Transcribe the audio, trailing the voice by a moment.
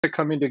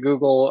coming to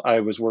Google, I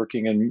was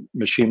working in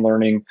machine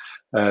learning,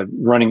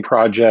 running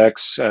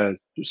projects,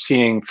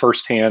 seeing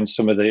firsthand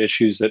some of the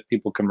issues that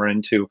people can run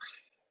into.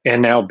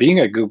 And now being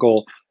at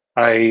Google,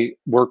 I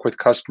work with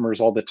customers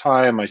all the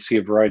time. I see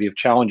a variety of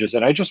challenges.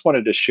 And I just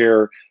wanted to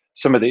share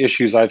some of the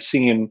issues I've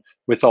seen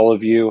with all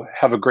of you,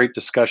 have a great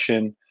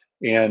discussion,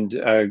 and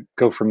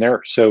go from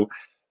there. So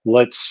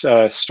let's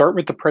start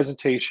with the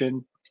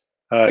presentation.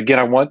 Again,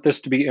 I want this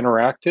to be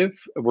interactive.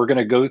 We're going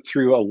to go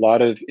through a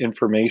lot of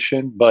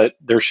information, but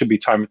there should be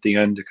time at the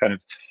end to kind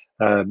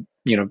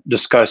of,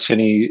 discuss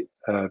any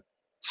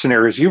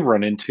scenarios you've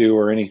run into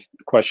or any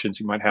questions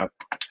you might have.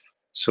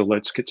 So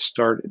let's get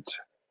started.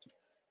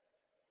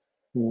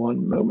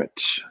 One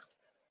moment.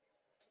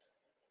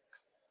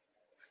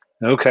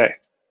 Okay.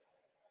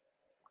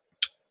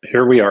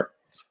 Here we are.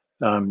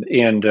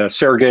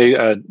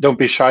 Sergey, don't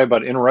be shy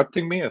about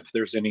interrupting me if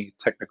there's any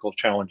technical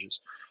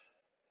challenges.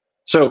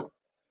 So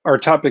our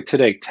topic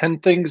today, 10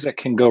 things that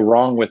can go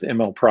wrong with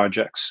ML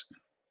projects.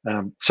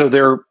 So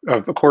there,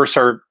 of course,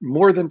 are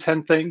more than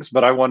 10 things,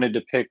 but I wanted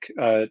to pick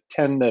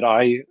 10 that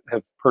I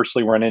have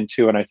personally run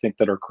into and I think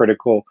that are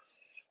critical.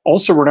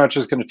 Also, we're not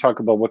just going to talk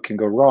about what can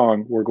go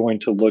wrong. We're going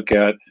to look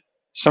at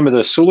some of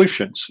the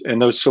solutions,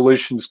 and those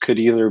solutions could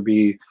either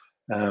be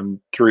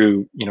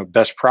through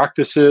best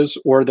practices,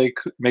 or they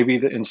could maybe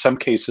in some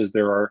cases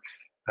there are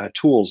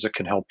tools that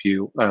can help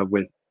you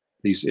with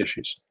these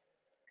issues.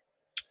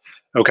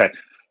 Okay.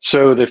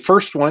 So the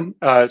first one,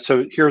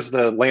 so here's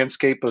the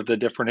landscape of the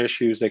different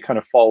issues. They kind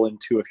of fall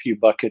into a few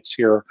buckets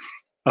here.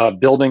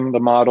 Building the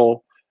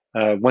model,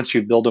 once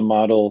you build a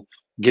model,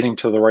 getting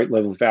to the right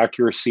level of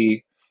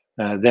accuracy,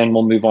 then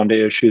we'll move on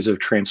to issues of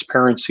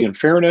transparency and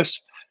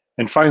fairness.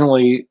 And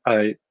finally,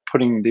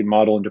 putting the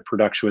model into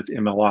production with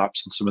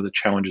MLOps and some of the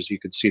challenges you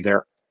could see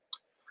there.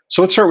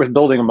 So let's start with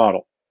building a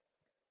model.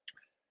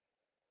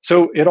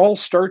 So it all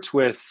starts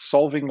with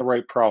solving the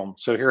right problem.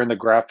 So here in the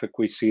graphic,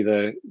 we see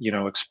the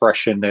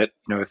expression that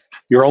if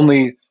your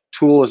only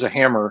tool is a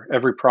hammer,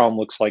 every problem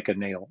looks like a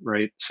nail,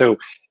 right? So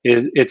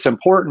it's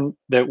important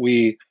that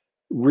we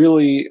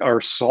really are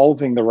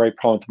solving the right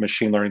problem with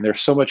machine learning.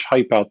 There's so much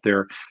hype out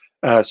there.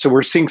 So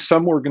we're seeing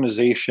some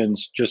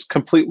organizations just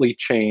completely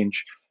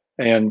change,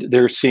 and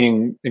they're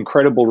seeing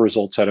incredible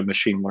results out of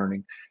machine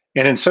learning.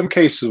 And in some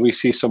cases, we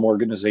see some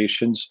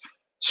organizations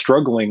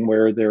struggling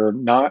where they're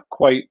not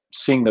quite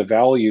seeing the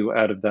value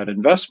out of that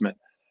investment.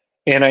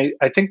 And I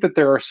think that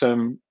there are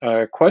some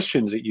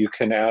questions that you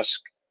can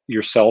ask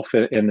yourself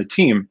and the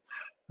team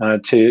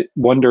to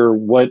wonder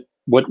what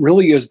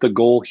really is the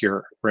goal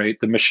here, right?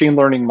 The machine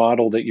learning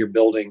model that you're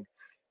building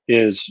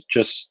is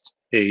just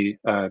a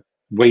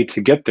way to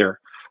get there,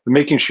 but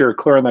making sure you're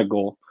clear on that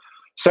goal.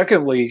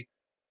 Secondly,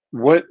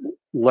 what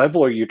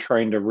level are you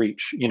trying to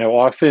reach?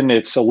 Often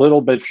it's a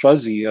little bit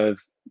fuzzy of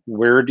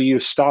where do you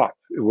stop?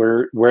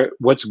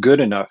 What's good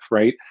enough,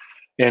 right?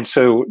 And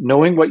so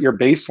knowing what your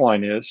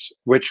baseline is,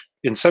 which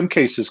in some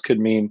cases could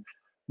mean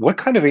what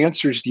kind of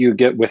answers do you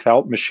get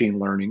without machine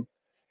learning?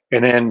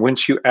 And then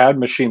once you add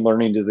machine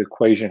learning to the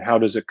equation, how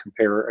does it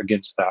compare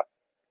against that?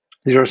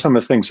 These are some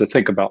of the things to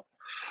think about.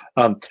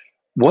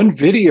 One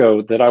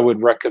video that I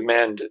would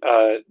recommend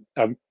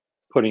I'm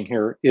putting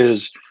here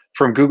is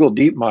from Google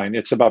DeepMind.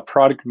 It's about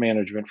product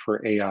management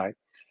for AI.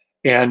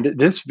 And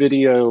this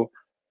video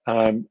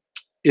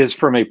is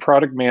from a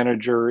product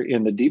manager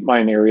in the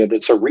DeepMind area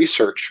that's a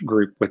research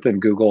group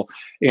within Google.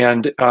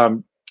 And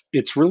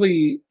it's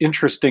really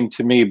interesting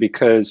to me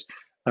because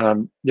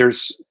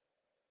there's,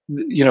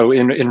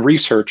 in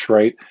research,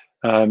 right,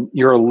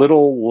 you're a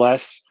little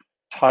less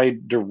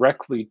tied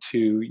directly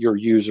to your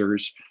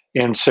users.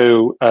 And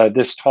so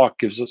this talk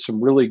gives us some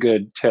really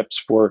good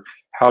tips for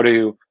how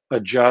to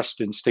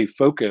adjust and stay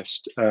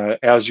focused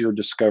as you're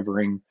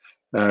discovering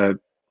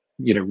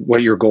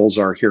what your goals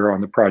are here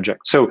on the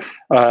project. So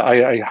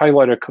I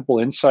highlight a couple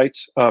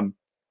insights.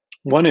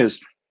 One is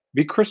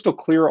be crystal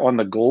clear on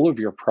the goal of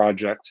your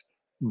project,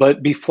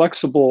 but be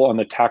flexible on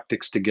the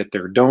tactics to get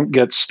there. Don't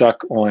get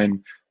stuck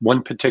on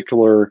one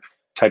particular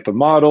type of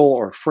model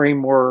or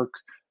framework.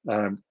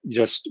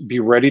 Just be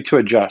ready to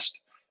adjust.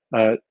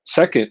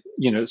 Second,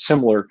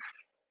 similar,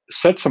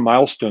 set some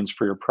milestones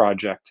for your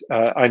project.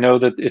 I know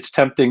that it's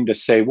tempting to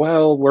say,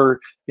 well, we're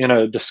in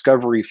a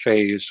discovery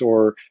phase,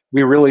 or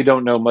we really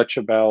don't know much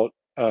about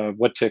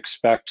what to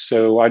expect,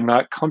 so I'm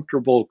not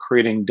comfortable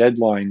creating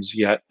deadlines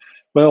yet.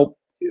 Well,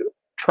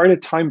 try to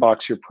time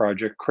box your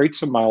project, create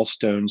some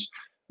milestones,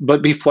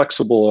 but be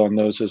flexible on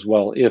those as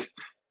well if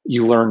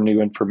you learn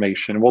new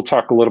information. And we'll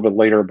talk a little bit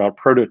later about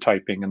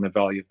prototyping and the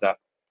value of that.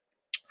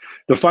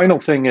 The final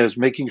thing is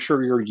making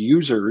sure your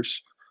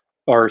users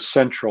are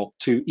central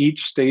to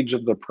each stage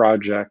of the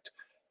project.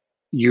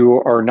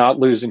 You are not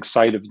losing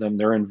sight of them.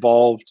 They're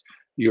involved.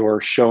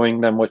 You're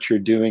showing them what you're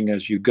doing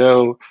as you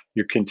go.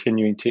 You're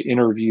continuing to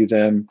interview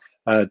them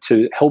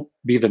to help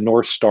be the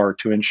North Star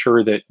to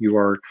ensure that you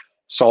are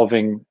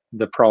solving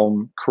the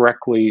problem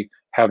correctly,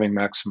 having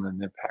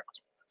maximum impact.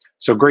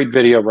 So great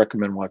video,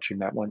 recommend watching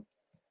that one.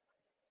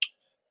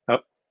 Oh,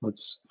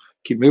 let's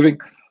keep moving.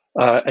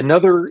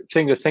 Another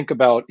thing to think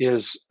about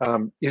is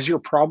your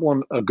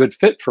problem a good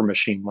fit for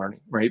machine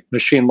learning, right?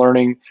 Machine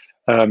learning,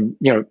 you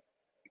know,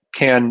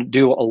 can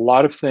do a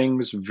lot of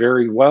things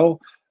very well,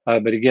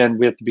 but again,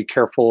 we have to be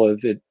careful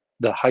of it,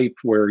 the hype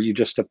where you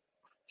just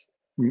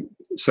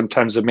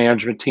sometimes the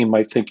management team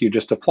might think you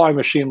just apply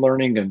machine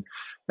learning and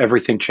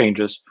everything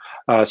changes.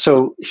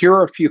 So here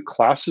are a few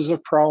classes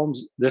of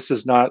problems. This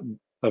is not,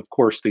 of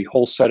course, the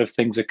whole set of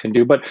things it can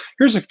do, but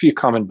here's a few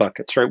common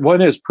buckets, right?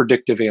 One is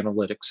predictive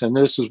analytics, and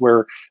this is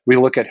where we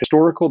look at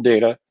historical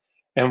data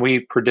and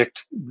we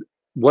predict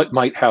what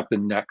might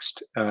happen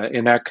next.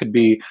 And that could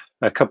be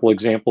a couple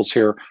examples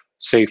here,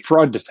 say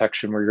fraud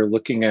detection, where you're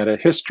looking at a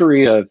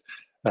history of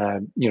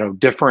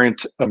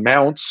different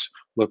amounts,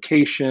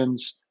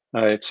 locations,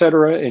 et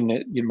cetera. And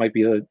it might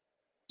be a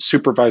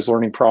supervised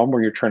learning problem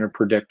where you're trying to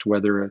predict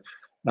whether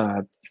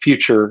a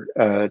future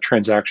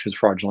transaction is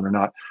fraudulent or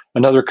not.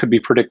 Another could be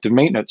predictive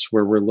maintenance,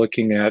 where we're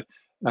looking at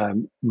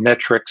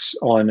metrics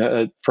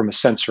on from a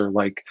sensor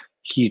like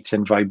heat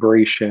and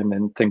vibration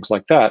and things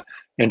like that,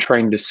 and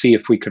trying to see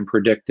if we can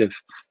predict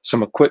if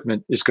some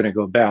equipment is going to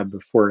go bad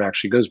before it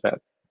actually goes bad.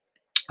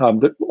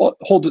 The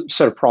whole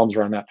set of problems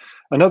around that.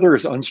 Another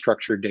is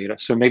unstructured data.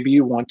 So maybe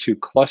you want to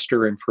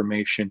cluster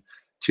information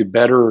to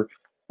better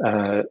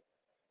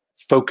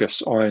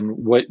focus on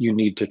what you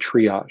need to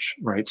triage,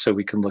 right? So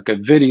we can look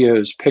at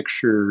videos,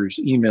 pictures,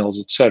 emails,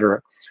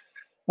 etc.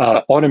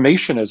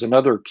 Automation is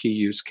another key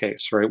use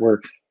case, right?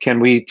 Where can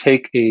we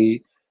take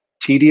a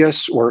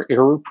tedious or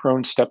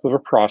error-prone step of a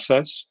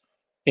process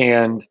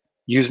and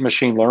use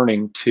machine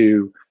learning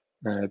to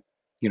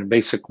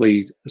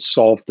basically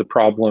solve the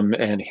problem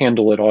and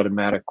handle it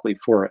automatically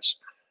for us.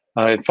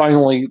 And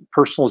finally,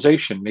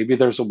 personalization. Maybe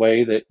there's a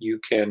way that you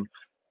can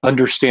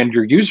understand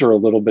your user a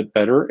little bit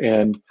better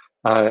and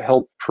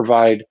help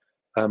provide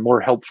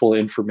more helpful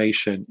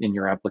information in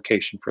your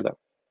application for them.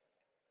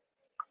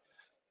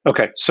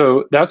 Okay,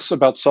 so that's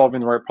about solving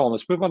the right problem.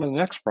 Let's move on to the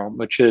next problem,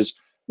 which is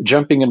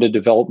jumping into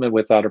development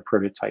without a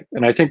prototype.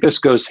 And I think this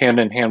goes hand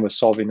in hand with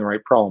solving the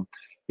right problem,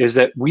 is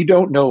that we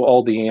don't know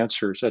all the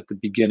answers at the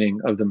beginning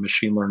of the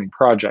machine learning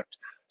project.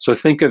 So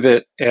think of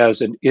it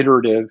as an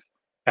iterative,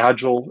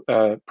 agile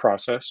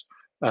process.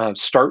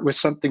 Start with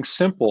something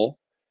simple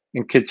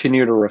and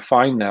continue to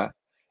refine that.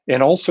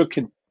 And also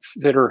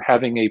consider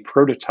having a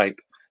prototype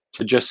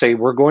to just say,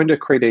 we're going to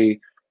create a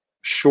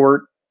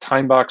short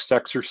time-boxed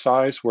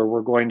exercise where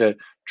we're going to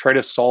try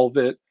to solve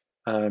it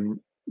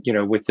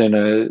within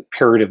a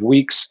period of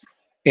weeks.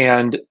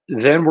 And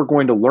then we're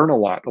going to learn a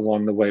lot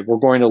along the way. We're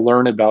going to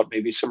learn about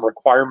maybe some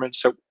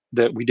requirements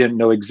that we didn't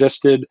know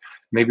existed.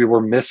 Maybe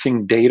we're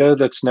missing data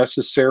that's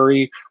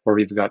necessary, or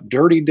we've got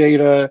dirty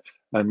data.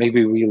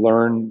 Maybe we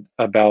learn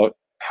about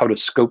how to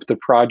scope the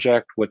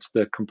project, what's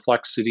the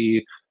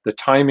complexity, the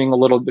timing a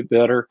little bit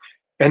better.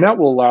 And that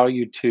will allow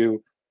you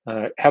to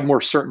have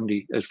more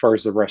certainty as far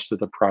as the rest of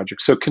the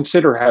project. So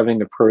consider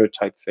having a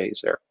prototype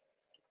phase there.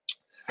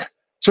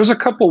 So there's a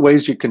couple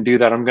ways you can do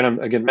that. I'm going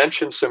to, again,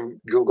 mention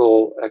some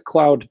Google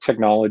Cloud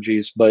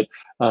technologies, but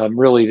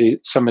really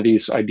some of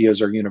these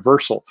ideas are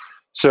universal.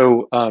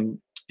 So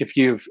if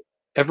you've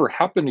ever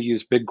happened to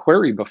use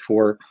BigQuery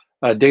before,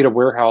 a data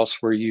warehouse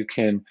where you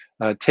can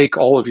take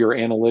all of your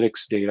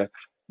analytics data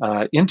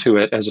into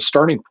it as a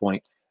starting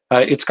point,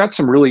 it's got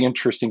some really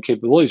interesting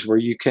capabilities where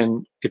you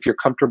can, if you're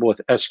comfortable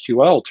with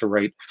SQL to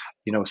write,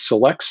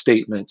 select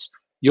statements,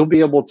 you'll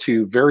be able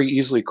to very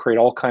easily create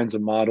all kinds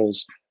of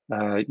models,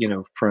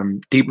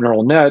 from deep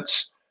neural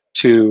nets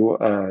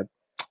to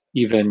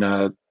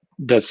even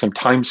does some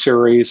time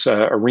series,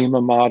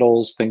 ARIMA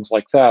models, things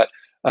like that,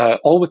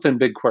 all within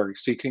BigQuery.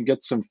 So you can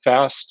get some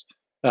fast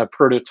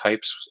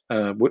prototypes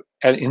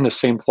in the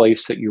same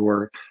place that you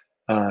were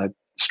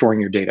storing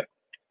your data.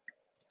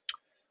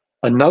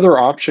 Another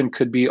option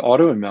could be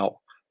AutoML,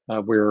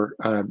 where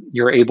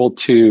you're able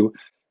to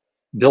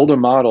build a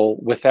model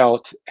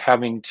without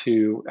having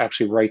to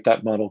actually write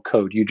that model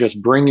code. You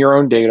just bring your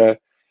own data,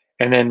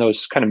 and then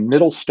those kind of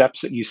middle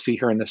steps that you see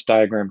here in this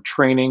diagram,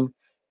 training,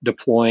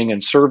 deploying,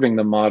 and serving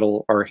the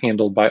model, are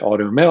handled by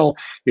AutoML.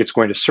 It's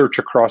going to search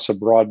across a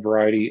broad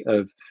variety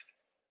of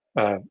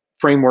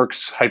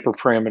frameworks,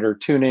 hyperparameter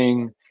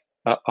tuning,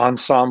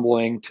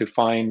 ensembling to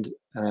find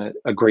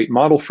a great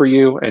model for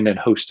you and then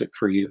host it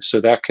for you. So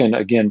that can,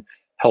 again,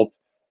 help.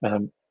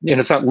 And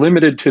it's not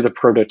limited to the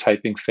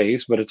prototyping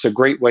phase, but it's a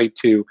great way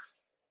to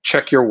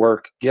check your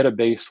work, get a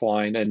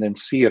baseline, and then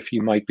see if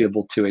you might be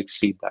able to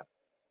exceed that.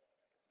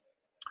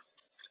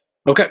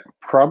 Okay,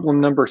 problem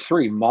number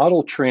 3,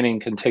 model training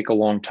can take a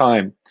long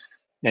time.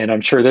 And I'm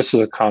sure this is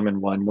a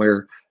common one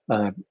where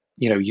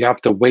you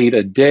have to wait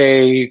a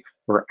day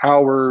or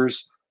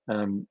hours,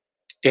 and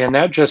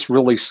that just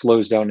really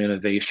slows down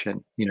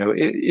innovation.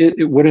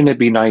 Wouldn't it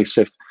be nice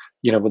if,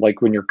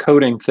 like when you're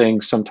coding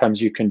things,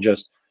 sometimes you can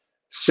just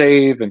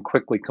save and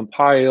quickly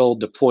compile,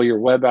 deploy your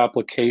web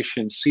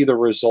application, see the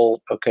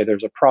result. Okay,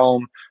 there's a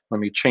problem. Let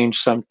me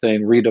change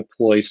something,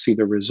 redeploy, see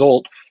the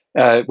result.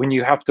 When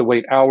you have to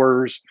wait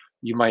hours,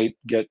 you might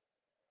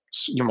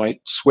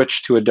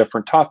switch to a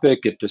different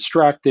topic, get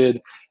distracted,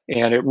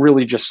 and it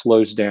really just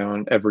slows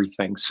down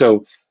everything.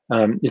 So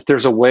if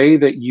there's a way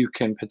that you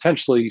can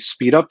potentially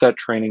speed up that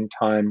training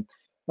time,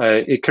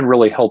 it can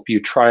really help you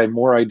try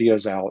more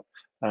ideas out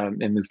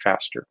and move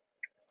faster.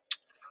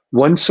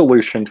 One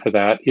solution to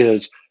that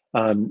is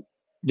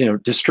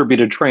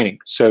distributed training.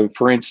 So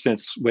for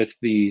instance, with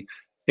the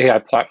AI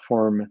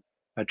platform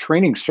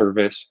training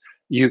service,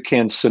 you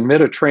can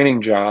submit a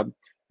training job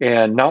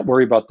and not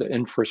worry about the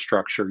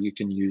infrastructure. You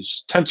can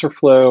use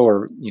TensorFlow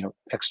or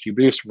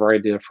XGBoost, a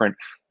variety of different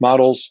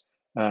models,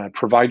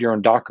 provide your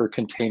own Docker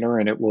container,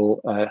 and it will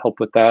help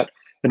with that.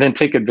 And then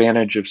take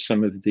advantage of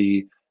some of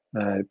the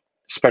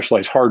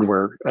specialized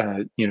hardware,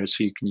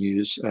 so you can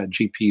use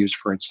GPUs,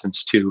 for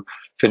instance, to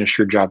finish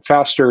your job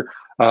faster.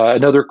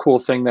 Another cool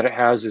thing that it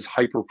has is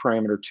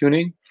hyperparameter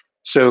tuning.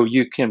 So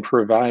you can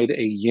provide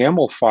a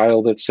YAML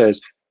file that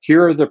says,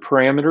 here are the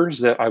parameters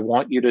that I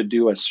want you to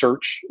do a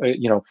search.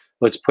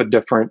 Let's put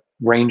different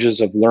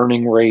ranges of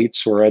learning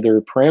rates or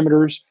other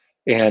parameters,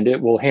 and it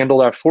will handle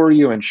that for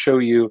you and show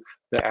you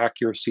the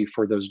accuracy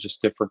for those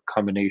just different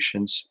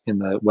combinations in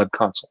the web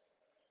console.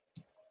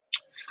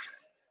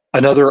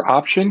 Another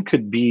option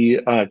could be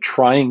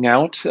trying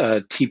out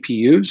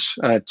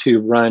TPUs to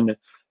run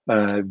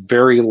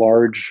very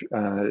large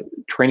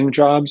training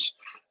jobs.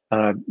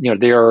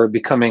 They are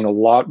becoming a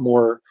lot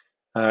more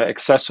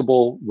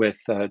accessible with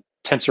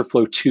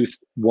TensorFlow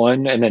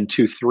 2.1 and then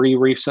 2.3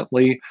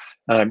 recently.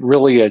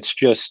 Really, it's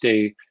just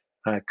a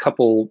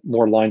couple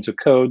more lines of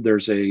code.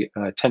 There's a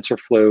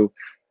TensorFlow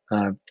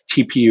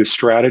TPU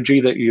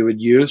strategy that you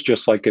would use,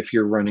 just like if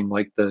you're running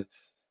like the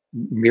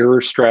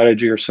mirror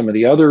strategy or some of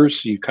the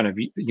others. You kind of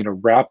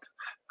wrap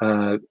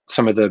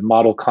some of the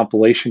model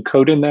compilation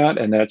code in that,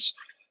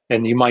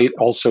 and you might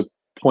also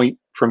point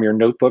from your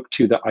notebook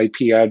to the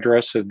IP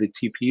address of the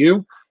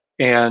TPU,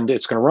 and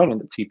it's going to run on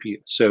the TPU.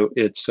 So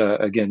it's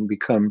again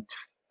become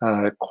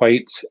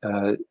quite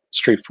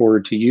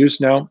straightforward to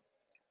use now.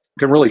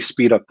 Can really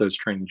speed up those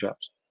training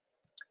jobs.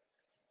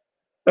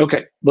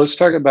 Okay, let's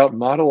talk about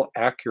model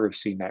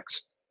accuracy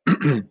next.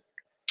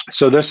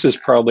 So this is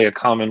probably a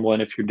common one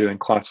if you're doing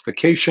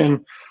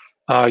classification.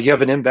 You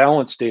have an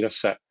imbalanced data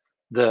set.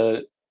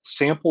 The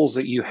samples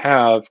that you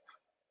have,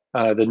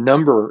 the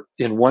number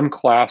in one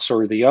class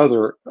or the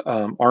other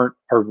are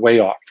way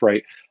off,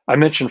 right? I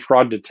mentioned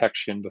fraud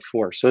detection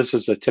before. So this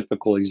is a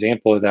typical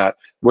example of that,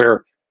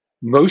 where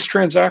most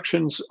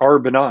transactions are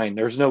benign.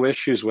 There's no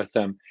issues with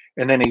them.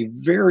 And then a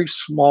very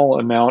small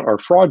amount are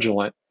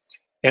fraudulent.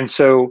 And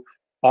so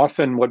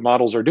often what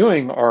models are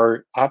doing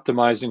are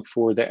optimizing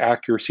for the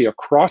accuracy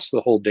across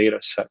the whole data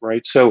set,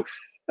 right? So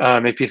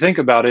if you think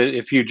about it,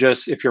 if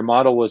your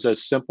model was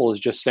as simple as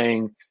just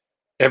saying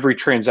every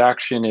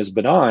transaction is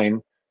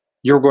benign,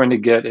 you're going to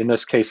get, in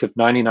this case, if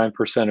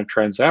 99% of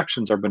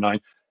transactions are benign,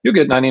 you'll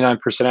get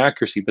 99%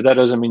 accuracy, but that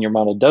doesn't mean your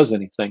model does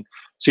anything.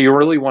 So you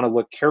really want to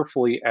look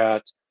carefully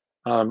at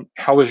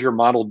how is your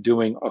model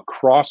doing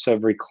across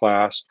every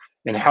class,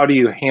 and how do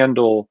you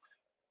handle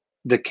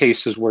the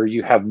cases where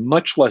you have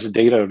much less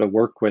data to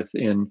work with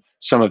in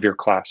some of your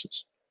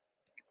classes.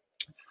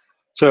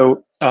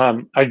 So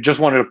I just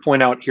wanted to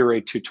point out here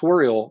a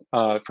tutorial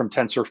from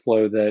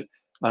TensorFlow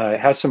that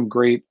has some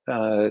great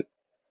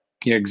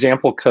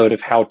example code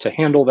of how to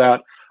handle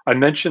that. I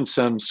mentioned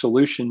some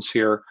solutions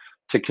here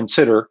to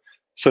consider.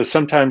 So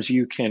sometimes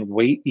you can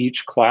weight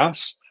each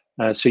class.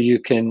 So you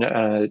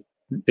can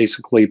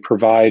basically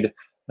provide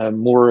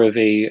more of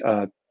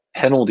a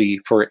penalty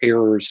for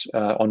errors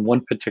on one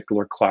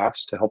particular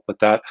class to help with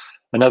that.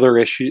 Another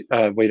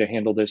way to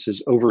handle this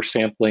is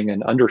oversampling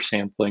and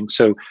undersampling.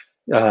 So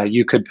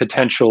you could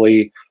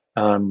potentially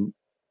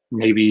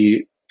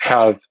maybe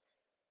have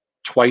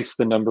twice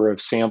the number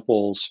of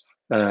samples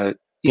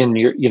in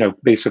your,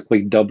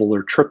 basically double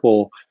or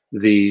triple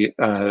the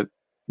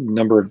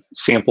number of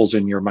samples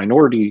in your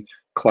minority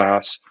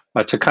class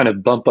to kind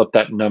of bump up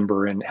that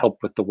number and help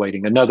with the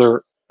weighting.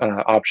 Another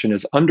option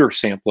is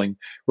undersampling,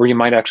 where you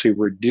might actually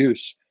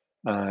reduce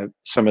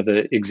some of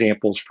the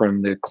examples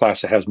from the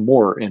class that has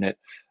more in it.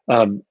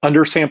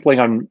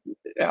 Undersampling,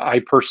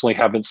 I personally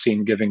haven't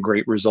seen giving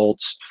great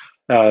results.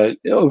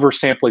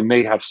 Oversampling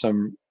may have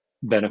some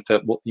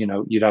benefit.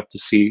 You'd have to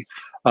see.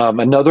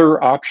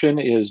 Another option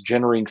is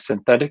generating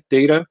synthetic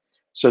data,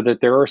 so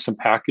that there are some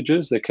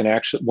packages that can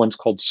actually, one's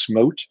called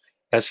SMOTE,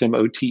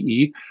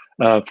 S-M-O-T-E,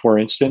 for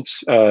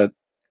instance, and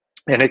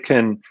it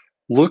can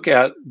look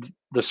at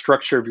the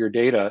structure of your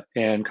data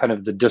and kind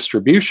of the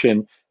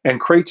distribution and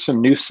create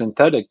some new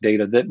synthetic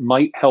data that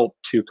might help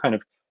to kind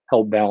of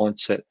help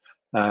balance it.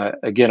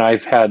 Again,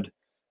 I've had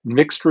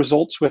mixed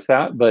results with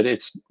that, but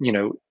it's,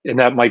 and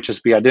that might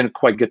just be I didn't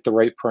quite get the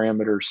right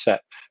parameters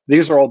set.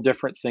 These are all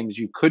different things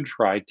you could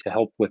try to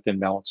help with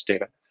imbalanced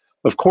data.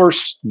 Of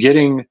course,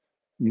 getting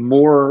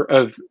more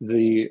of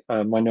the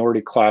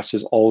minority class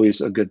is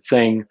always a good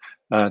thing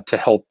to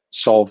help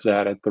solve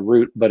that at the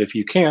root. But if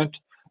you can't,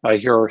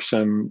 here are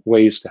some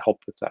ways to help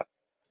with that.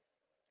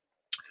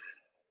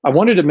 I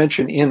wanted to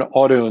mention in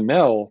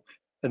AutoML,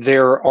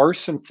 there are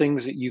some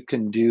things that you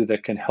can do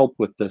that can help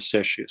with this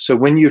issue. So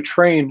when you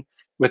train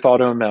with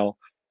AutoML,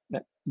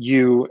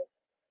 you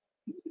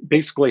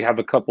basically have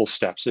a couple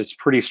steps. It's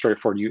pretty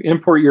straightforward. You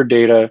import your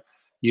data,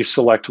 you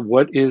select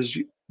what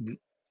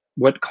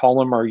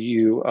column are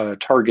you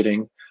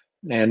targeting,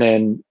 and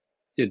then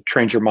it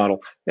trains your model.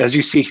 As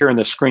you see here in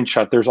the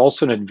screenshot, there's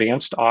also an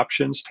advanced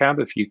options tab.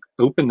 If you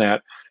open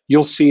that,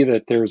 you'll see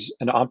that there's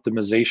an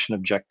optimization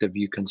objective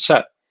you can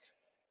set.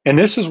 And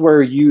this is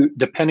where you,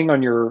 depending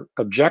on your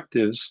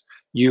objectives,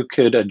 you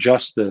could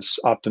adjust this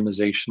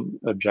optimization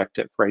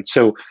objective, right?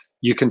 So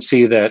you can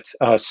see that,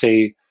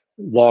 say,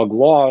 log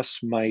loss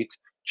might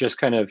just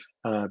kind of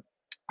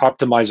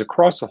optimize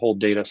across the whole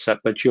data set,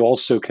 but you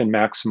also can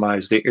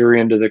maximize the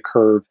area under the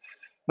curve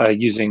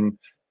using,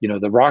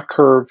 the ROC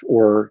curve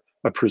or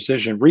a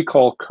precision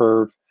recall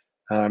curve,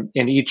 and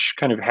each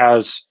kind of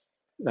has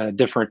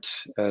different,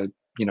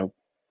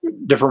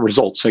 different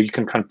results. So you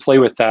can kind of play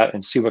with that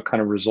and see what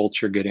kind of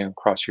results you're getting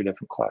across your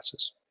different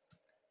classes.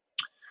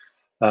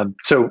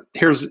 So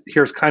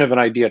here's kind of an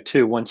idea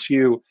too. Once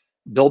you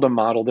build a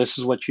model, this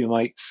is what you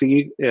might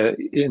see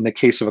in the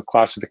case of a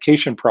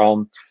classification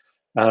problem.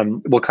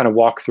 We'll kind of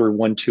walk through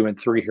 1, 2, and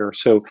 3 here.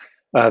 So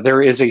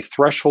there is a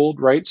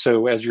threshold, right?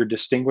 So as you're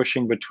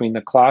distinguishing between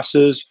the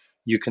classes,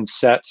 you can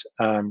set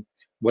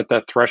what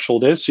that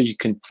threshold is. So you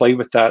can play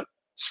with that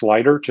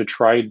slider to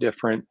try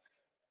different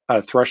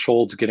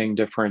thresholds, getting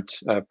different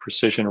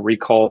precision or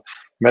recall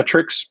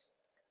metrics.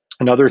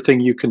 Another thing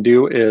you can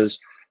do is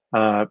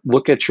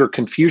look at your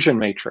confusion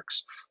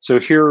matrix. So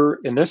here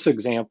in this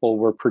example,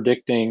 we're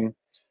predicting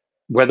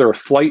whether a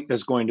flight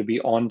is going to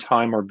be on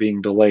time or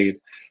being delayed.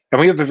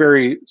 And we have a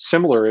very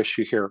similar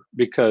issue here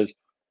because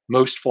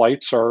most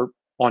flights are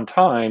on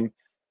time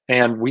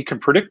and we can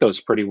predict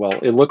those pretty well.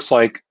 It looks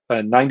like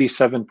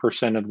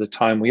 97% of the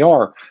time we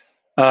are.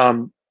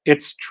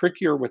 It's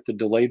trickier with the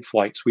delayed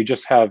flights. We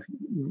just have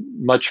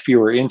much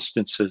fewer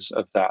instances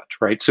of that,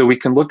 right? So we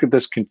can look at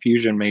this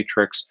confusion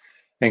matrix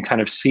and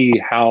kind of see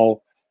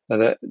how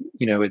that,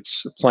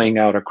 it's playing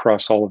out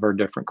across all of our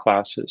different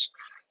classes.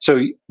 So,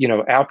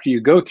 after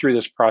you go through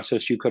this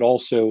process, you could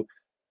also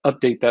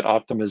update that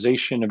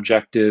optimization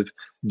objective,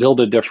 build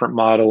a different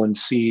model, and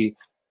see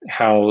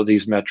how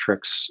these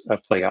metrics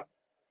play out.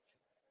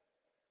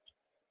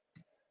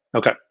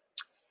 Okay.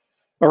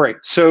 All right.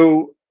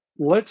 So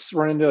let's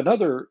run into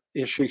another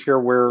issue here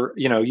where,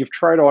 you've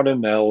tried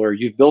AutoML or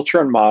you've built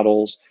your own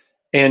models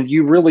and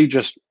you really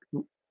just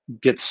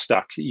get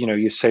stuck.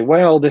 You say,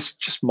 well, this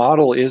just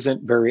model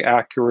isn't very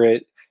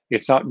accurate.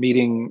 It's not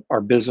meeting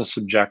our business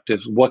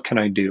objectives. What can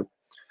I do?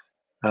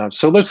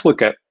 So let's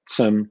look at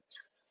some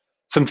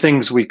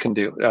things we can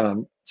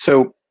do.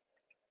 So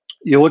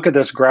you look at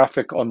this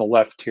graphic on the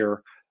left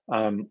here,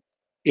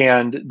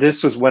 and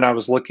this was when I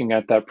was looking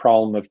at that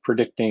problem of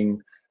predicting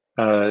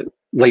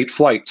late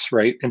flights,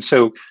 right? And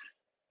so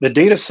the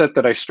data set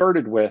that I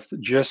started with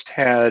just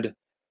had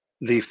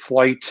the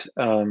flight,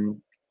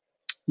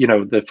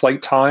 the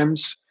flight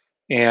times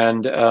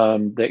and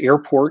the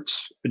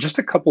airports, just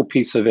a couple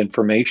pieces of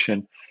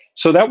information.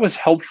 So that was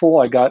helpful.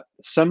 I got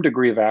some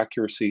degree of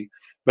accuracy.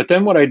 But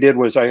then what I did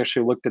was I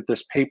actually looked at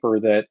this paper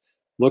that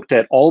looked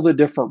at all the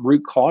different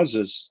root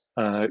causes,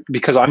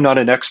 because I'm not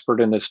an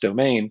expert in this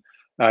domain.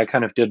 I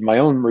kind of did my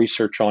own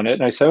research on it.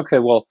 And I said, okay,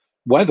 well,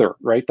 weather,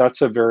 right?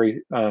 That's a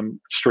very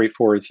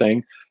straightforward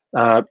thing.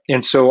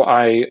 And so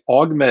I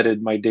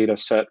augmented my data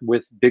set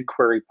with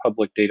BigQuery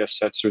public data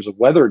sets. There's a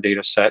weather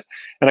data set,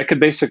 and I could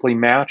basically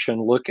match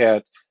and look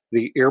at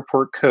the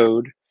airport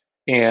code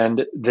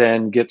and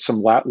then get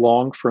some lat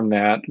long from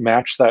that,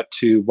 match that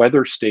to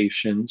weather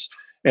stations,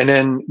 and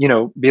then,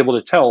 be able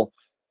to tell,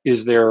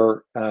 is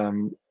there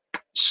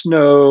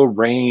snow,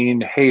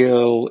 rain,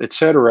 hail,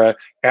 etc.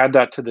 Add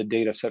that to the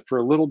data set for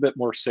a little bit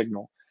more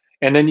signal.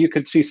 And then you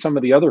could see some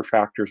of the other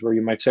factors where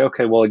you might say,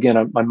 okay, well,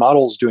 again, my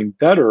model is doing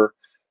better,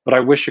 but I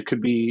wish it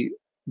could be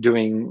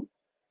doing,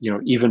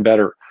 even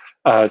better.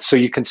 So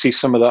you can see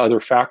some of the other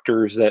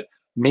factors that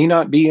may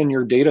not be in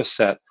your data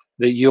set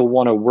that you'll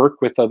want to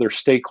work with other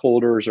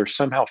stakeholders or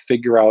somehow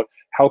figure out,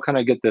 how can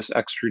I get this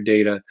extra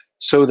data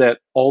so that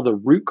all the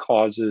root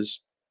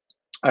causes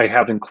I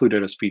have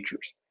included as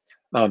features.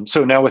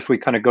 So now if we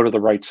kind of go to the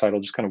right side, I'll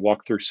just kind of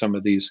walk through some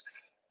of these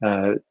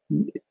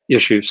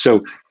issues.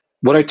 So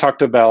what I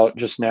talked about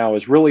just now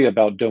is really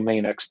about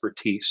domain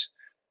expertise.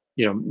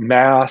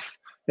 Math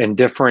and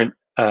different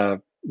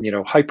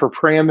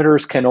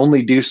hyperparameters can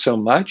only do so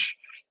much.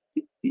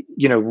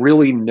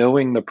 Really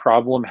knowing the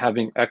problem,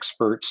 having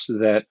experts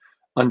that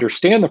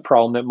understand the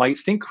problem, that might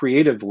think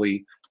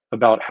creatively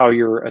about how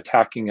you're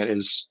attacking it,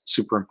 is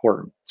super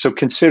important. So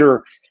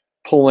consider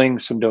pulling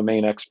some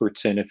domain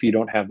experts in if you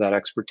don't have that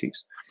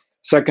expertise.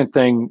 Second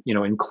thing,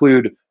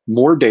 include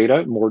more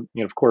data, more,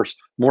 of course,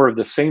 more of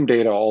the same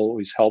data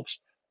always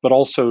helps, but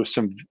also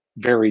some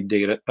varied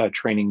data,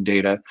 training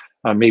data,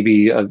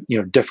 maybe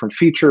different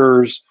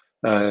features,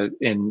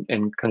 and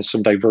kind of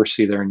some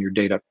diversity there in your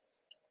data.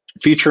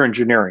 Feature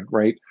engineering,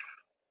 right?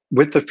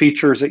 With the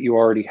features that you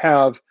already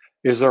have,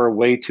 is there a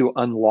way to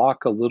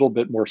unlock a little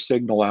bit more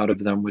signal out of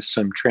them with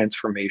some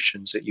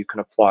transformations that you can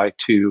apply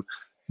to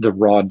the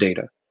raw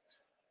data?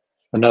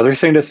 Another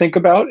thing to think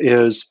about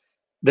is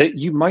that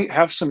you might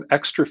have some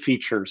extra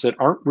features that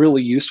aren't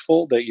really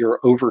useful that you're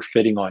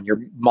overfitting on. Your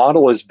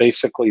model is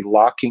basically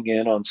locking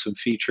in on some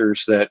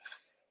features that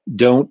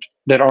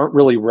aren't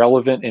really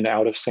relevant in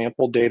out of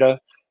sample data.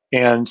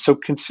 And so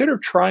consider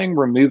trying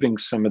removing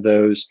some of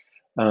those.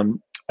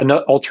 And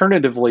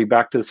alternatively,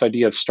 back to this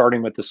idea of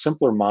starting with a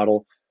simpler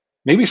model,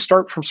 maybe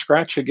start from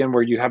scratch again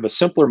where you have a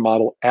simpler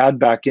model, add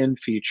back in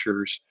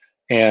features,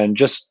 and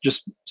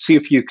just see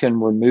if you can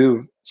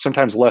remove.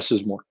 Sometimes less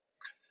is more.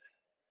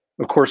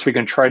 Of course, we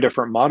can try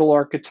different model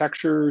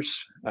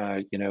architectures.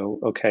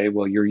 Okay,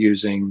 well, you're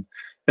using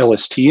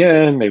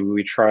LSTM, maybe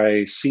we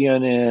try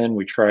CNN,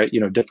 we try,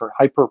 different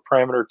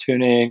hyperparameter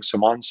tuning,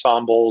 some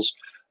ensembles.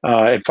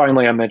 And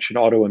finally, I mentioned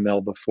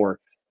AutoML before.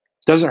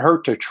 It doesn't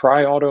hurt to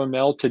try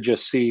AutoML to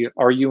just see,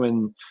 are you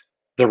in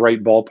the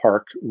right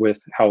ballpark with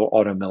how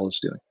AutoML is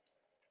doing?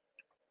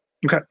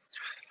 Okay.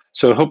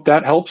 So I hope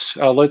that helps.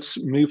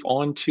 Let's move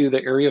on to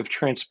the area of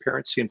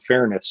transparency and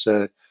fairness,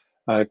 a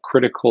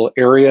critical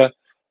area.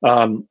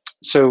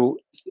 So,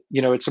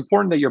 it's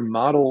important that your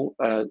model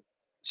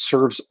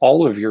serves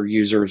all of your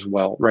users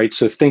well, right?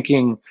 So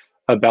thinking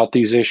about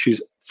these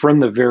issues from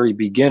the very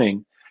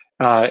beginning.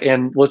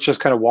 And let's just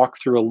kind of walk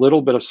through a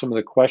little bit of some of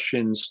the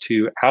questions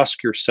to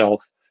ask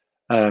yourself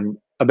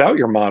about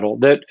your model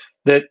that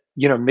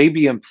may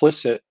be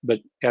implicit, but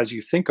as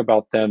you think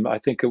about them, I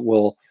think it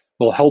will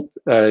help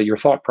your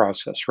thought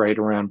process, right?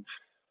 Around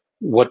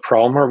what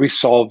problem are we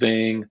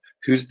solving?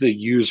 Who's the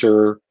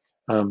user?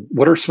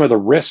 What are some of the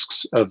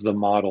risks of the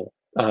model?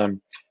 And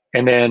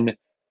then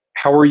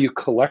how are you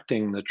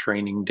collecting the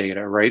training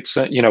data, right?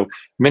 So,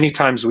 many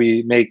times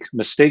we make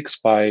mistakes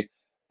by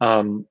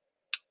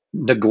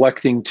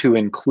neglecting to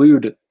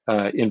include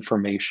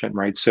information,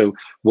 right? So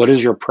what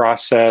is your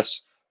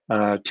process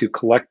to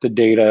collect the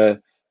data,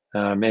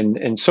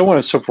 and so on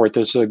and so forth.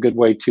 This is a good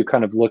way to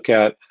kind of look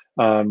at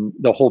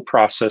the whole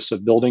process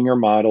of building your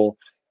model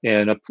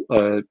and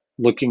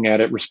looking at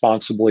it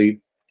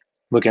responsibly,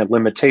 looking at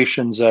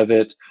limitations of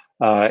it,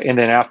 and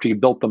then after you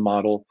built the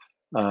model,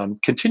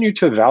 continue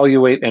to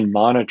evaluate and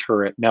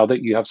monitor it. Now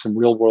that you have some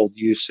real world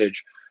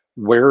usage,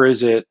 where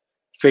is it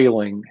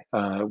failing?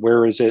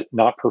 Where is it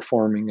not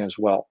performing as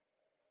well?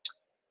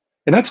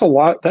 And that's a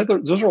lot.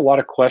 Those are a lot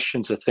of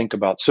questions to think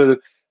about. So,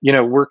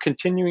 we're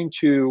continuing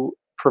to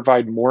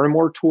provide more and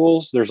more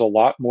tools. There's a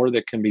lot more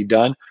that can be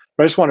done.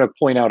 But I just want to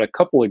point out a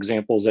couple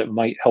examples that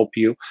might help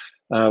you.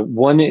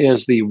 One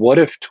is the What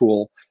If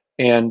tool.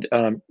 And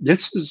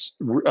this is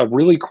a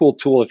really cool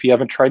tool. If you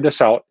haven't tried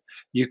this out,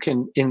 you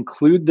can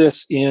include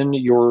this in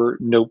your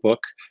notebook.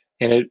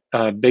 And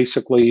it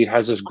basically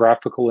has this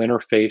graphical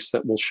interface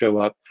that will show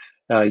up.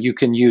 You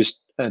can use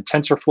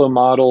TensorFlow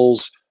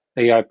models,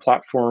 AI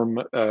platform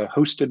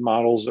hosted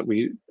models that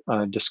we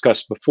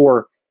discussed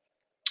before.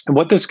 And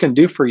what this can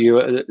do for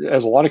you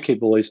has a lot of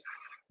capabilities.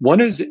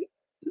 One is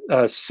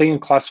saying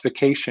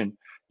classification.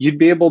 You'd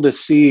be able to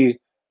see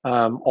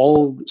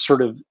all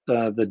sort of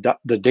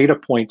the data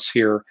points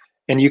here,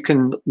 and you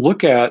can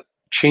look at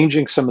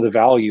changing some of the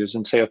values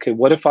and say, okay,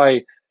 what if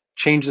I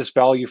change this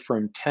value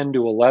from 10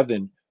 to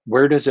 11?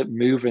 Where does it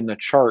move in the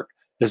chart?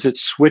 Does it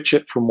switch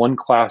it from one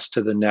class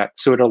to the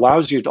next? So it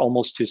allows you to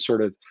almost to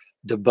sort of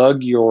debug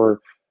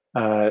your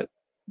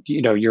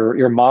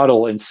your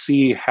model and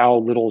see how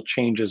little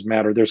changes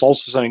matter. There's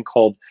also something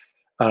called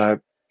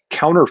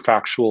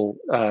counterfactual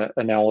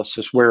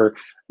analysis, where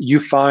you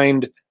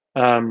find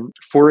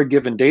for a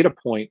given data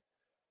point,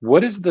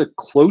 what is the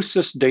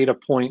closest data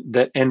point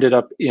that ended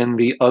up in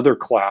the other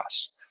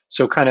class?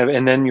 So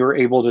and then you're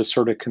able to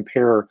sort of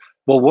compare,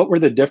 well, what were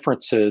the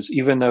differences,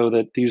 even though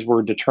that these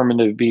were determined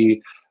to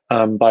be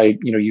by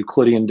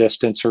Euclidean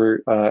distance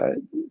or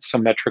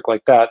some metric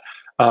like that.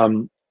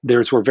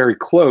 Theirs were very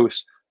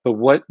close, but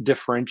what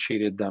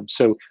differentiated them?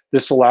 So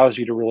this allows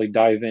you to really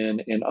dive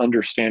in and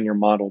understand your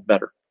model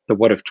better, the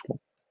What If tool.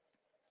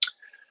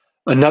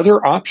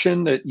 Another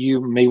option that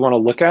you may want to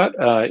look at,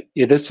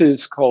 this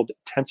is called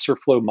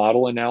TensorFlow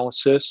model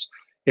analysis.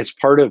 It's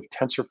part of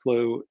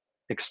TensorFlow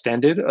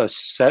Extended, a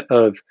set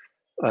of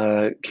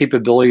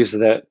capabilities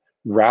that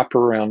wrap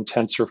around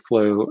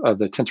TensorFlow,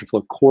 the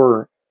TensorFlow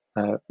core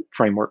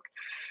framework.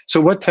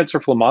 So what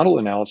TensorFlow model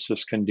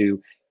analysis can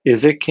do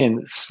is it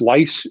can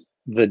slice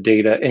the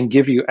data and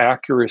give you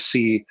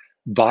accuracy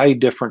by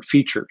different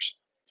features.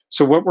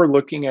 So what we're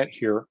looking at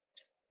here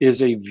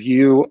is a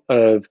view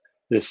of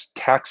this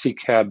taxi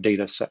cab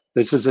data set.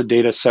 This is a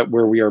data set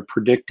where we are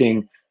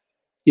predicting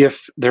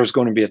if there's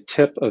going to be a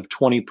tip of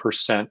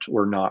 20%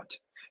 or not.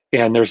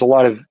 And there's a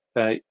lot of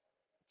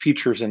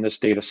features in this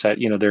data set.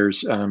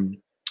 There's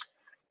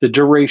the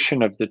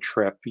duration of the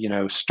trip,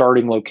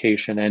 starting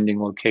location,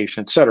 ending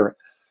location, et cetera.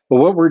 But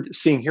what we're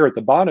seeing here at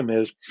the bottom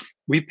is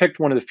we picked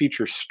one of the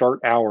features, start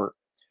hour.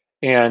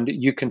 And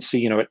you can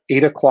see, at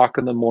 8 o'clock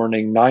in the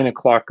morning, 9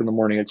 o'clock in the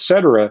morning, et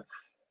cetera,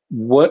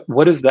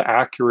 what is the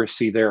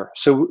accuracy there?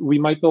 So we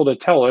might be able to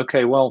tell,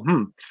 okay, well,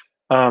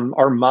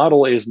 our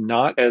model is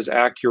not as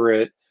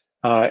accurate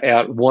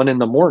at 1 in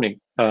the morning.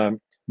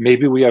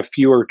 Maybe we have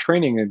fewer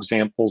training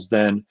examples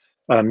then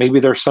Maybe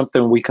there's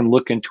something we can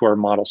look into our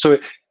model. So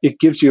it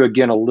gives you,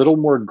 again, a little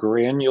more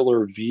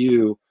granular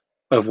view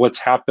of what's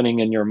happening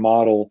in your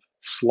model,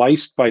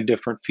 sliced by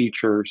different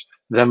features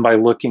than by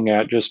looking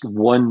at just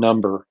one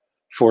number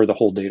for the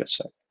whole data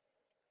set.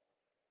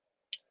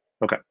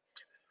 Okay.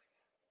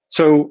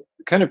 So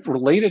kind of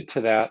related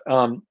to that,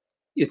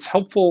 it's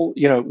helpful,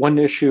 one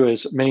issue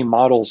is many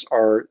models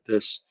are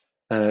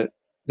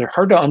they're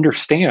hard to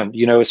understand,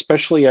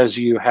 especially as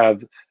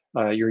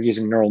you're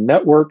using neural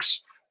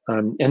networks.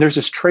 And there's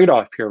this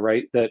trade-off here,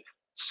 right? That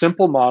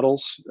simple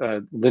models,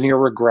 linear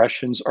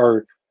regressions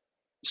are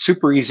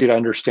super easy to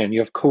understand. You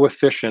have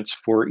coefficients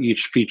for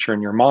each feature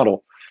in your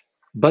model,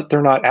 but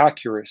they're not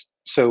accurate.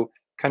 So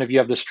kind of you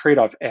have this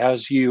trade-off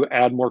as you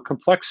add more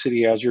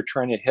complexity, as you're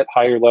trying to hit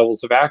higher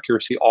levels of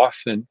accuracy,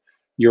 often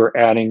you're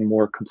adding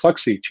more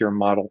complexity to your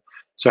model.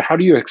 So how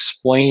do you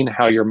explain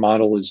how your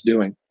model is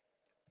doing?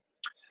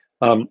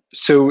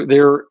 So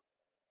there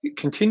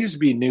continues to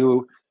be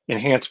new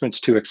enhancements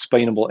to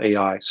explainable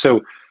AI.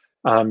 So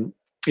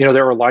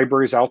there are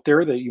libraries out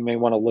there that you may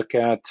want to look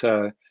at,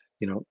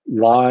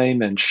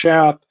 Lime and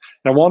Shap.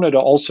 And I wanted to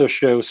also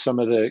show some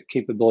of the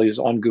capabilities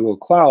on Google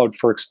Cloud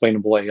for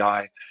explainable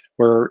AI,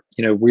 where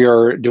we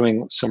are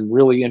doing some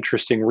really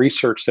interesting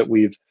research that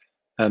we've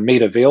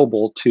made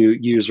available to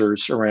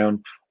users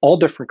around all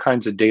different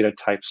kinds of data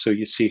types. So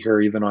you see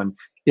here, even on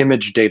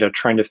image data,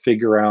 trying to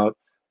figure out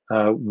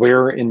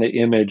where in the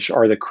image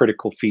are the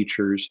critical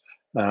features,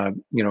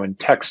 in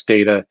text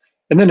data,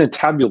 and then in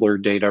tabular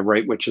data,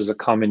 right, which is a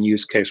common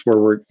use case where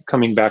we're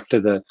coming back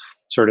to the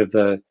sort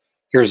of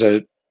here's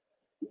a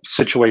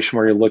situation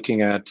where you're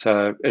looking at,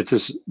 it's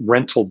this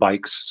rental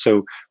bikes.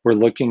 So we're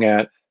looking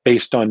at,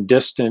 based on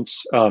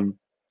distance and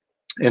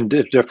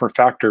different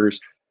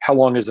factors, how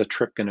long is a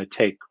trip going to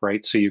take,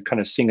 right? So you kind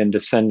of seeing in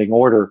descending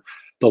order.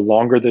 The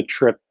longer the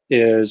trip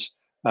is,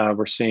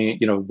 we're seeing,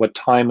 what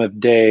time of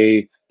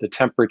day, the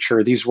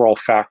temperature, these were all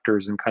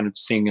factors, and kind of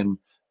seeing in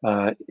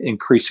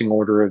increasing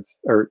order of,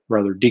 or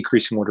rather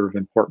decreasing order of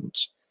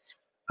importance.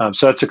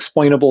 So that's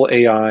explainable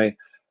AI.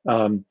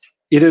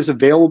 It is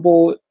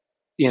available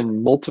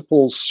in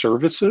multiple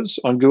services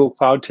on Google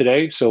Cloud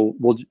today. So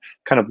we'll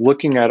kind of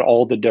looking at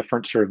all the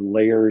different sort of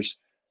layers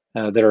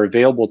that are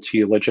available to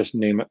you. Let's just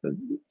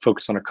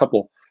focus on a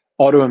couple.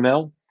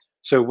 AutoML.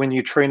 So when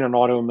you train an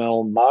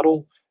AutoML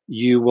model,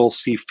 you will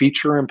see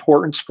feature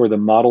importance for the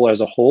model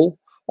as a whole.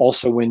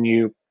 Also, when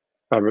you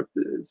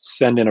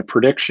send in a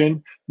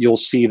prediction, you'll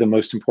see the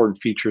most important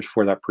features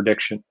for that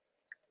prediction.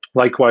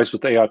 Likewise,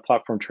 with AI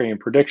platform training and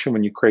prediction,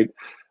 when you create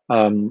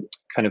kind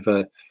of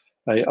a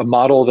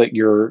model that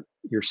you're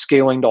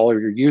scaling to all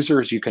of your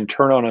users, you can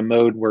turn on a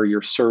mode where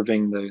you're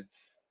serving the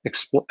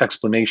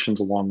explanations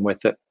along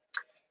with it.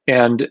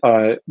 And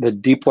the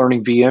deep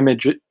learning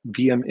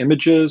VM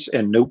images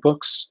and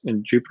notebooks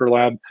in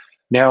JupyterLab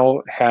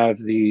now have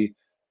the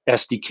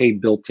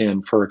SDK built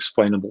in for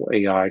explainable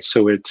AI.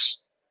 So it's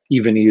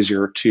even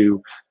easier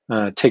to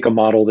take a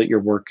model that you're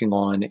working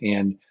on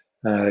and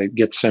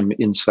get some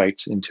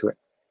insights into it.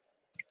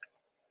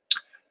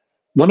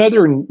 One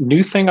other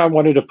new thing I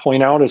wanted to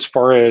point out as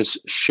far as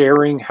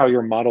sharing how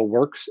your model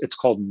works, it's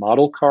called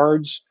model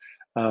cards.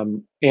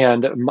 And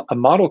a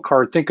model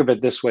card, think of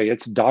it this way,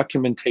 it's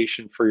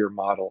documentation for your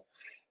model.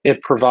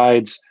 It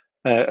provides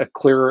a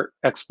clear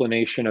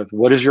explanation of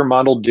what does your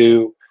model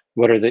do,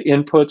 what are the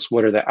inputs,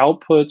 what are the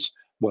outputs,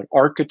 what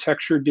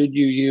architecture did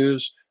you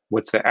use,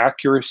 what's the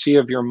accuracy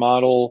of your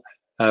model,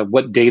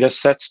 what data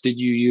sets did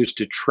you use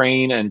to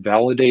train and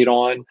validate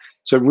on.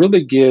 So it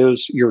really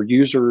gives your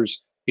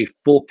users a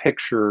full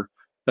picture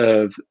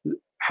of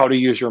how to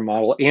use your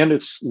model and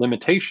its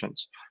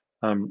limitations.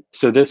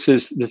 So this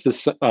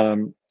is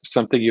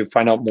something you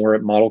find out more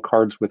at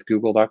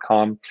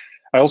modelcardswithgoogle.com.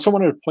 I also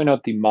wanted to point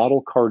out the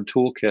model card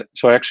toolkit.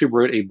 So I actually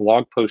wrote a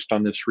blog post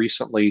on this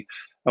recently.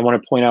 I want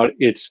to point out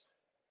it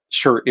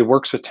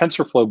works with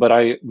TensorFlow,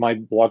 but my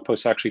blog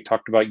post actually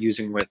talked about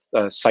using with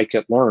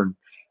scikit-learn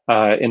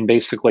and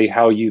basically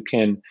how you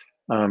can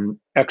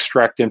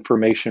extract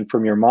information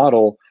from your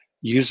model,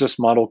 use this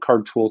model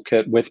card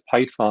toolkit with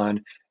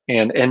Python,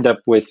 and end up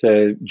with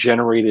a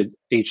generated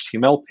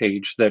HTML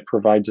page that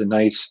provides a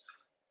nice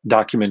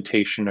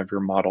documentation of your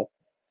model.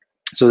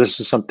 So this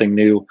is something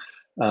new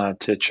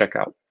to check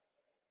out,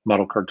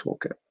 model card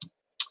toolkit.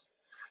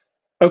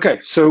 Okay,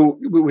 so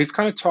we've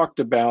kind of talked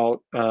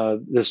about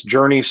this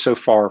journey so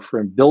far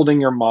from building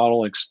your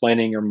model,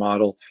 explaining your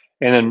model,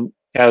 and then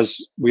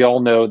as we all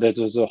know, that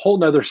there's a whole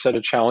nother set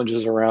of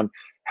challenges around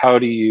how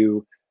do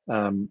you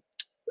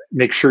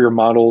make sure your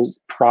model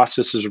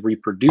process is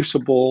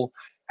reproducible,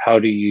 how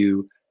do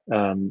you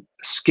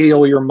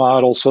scale your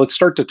model. So let's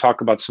start to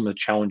talk about some of the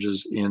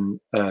challenges in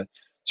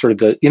sort of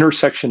the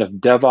intersection of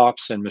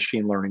DevOps and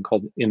machine learning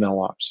called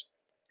MLOps.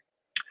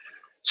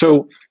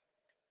 So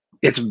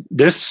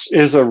this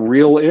is a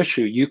real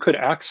issue. You could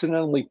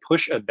accidentally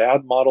push a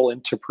bad model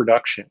into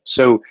production.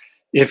 So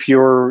if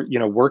you're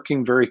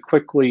working very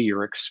quickly,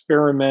 you're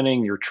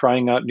experimenting, you're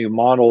trying out new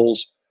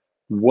models,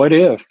 what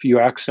if you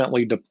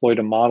accidentally deployed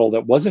a model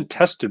that wasn't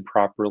tested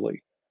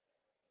properly?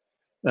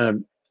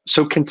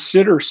 So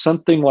consider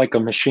something like a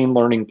machine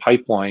learning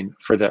pipeline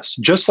for this.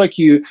 Just like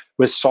you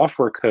with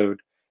software code,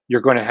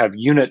 you're going to have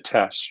unit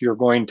tests. You're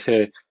going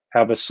to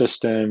have a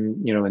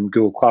system, in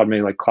Google Cloud,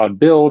 maybe like Cloud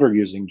Build or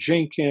using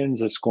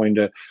Jenkins. It's going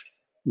to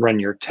run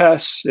your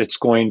tests. It's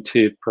going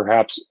to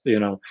perhaps,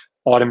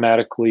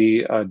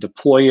 automatically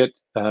deploy it,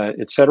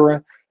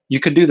 etc. You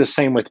could do the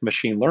same with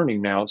machine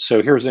learning now.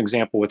 So here's an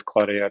example with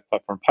Cloud AI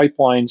Platform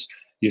pipelines.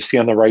 You see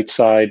on the right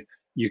side,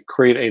 you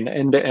create an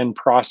end-to-end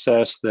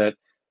process that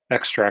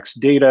extracts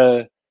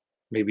data,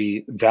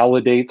 maybe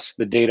validates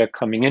the data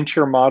coming into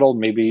your model,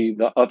 maybe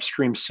the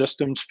upstream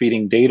systems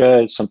feeding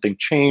data, something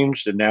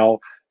changed, and now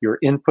your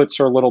inputs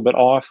are a little bit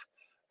off.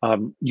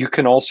 You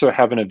can also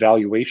have an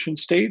evaluation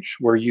stage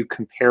where you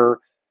compare,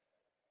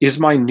 is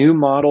my new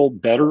model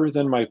better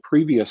than my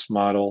previous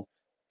model?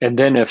 And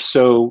then if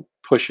so,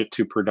 push it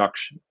to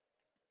production.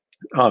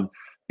 Um,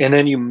 and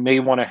then you may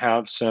want to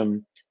have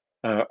some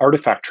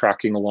artifact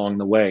tracking along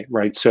the way,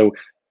 right? So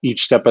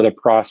each step of the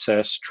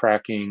process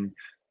tracking,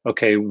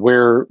 okay,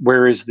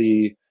 where is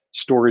the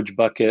storage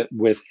bucket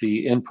with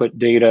the input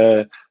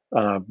data?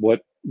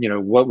 What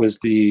was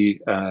the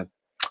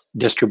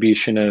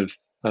distribution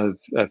of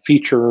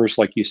features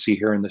like you see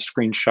here in the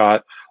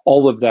screenshot,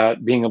 all of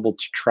that, being able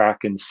to track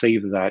and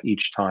save that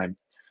each time.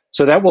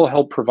 So that will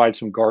help provide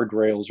some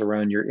guardrails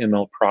around your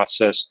ML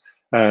process,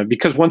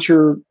 because once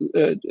your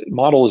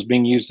model is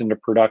being used into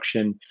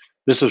production,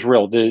 this is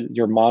real.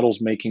 Your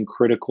model's making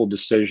critical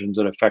decisions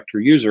that affect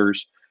your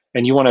users,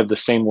 and you want to have the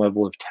same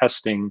level of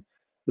testing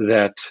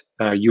that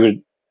you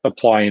would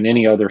apply in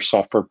any other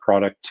software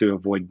product to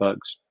avoid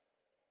bugs.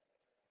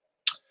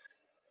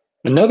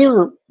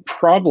 Another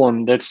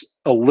problem that's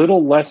a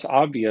little less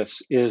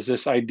obvious is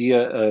this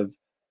idea of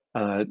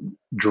uh,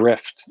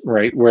 drift,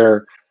 right?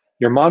 Where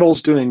your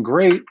model's doing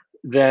great,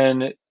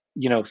 then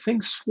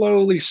things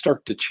slowly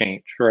start to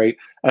change, right?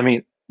 I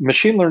mean,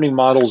 machine learning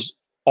models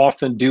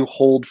often do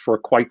hold for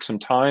quite some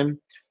time,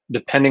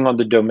 depending on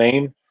the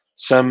domain.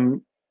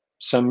 Some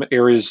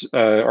areas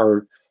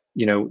are,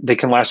 they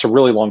can last a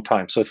really long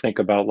time. So think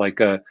about like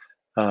a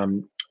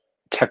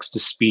text to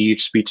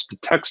speech, speech to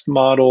text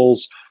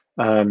models,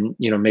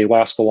 may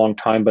last a long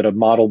time, but a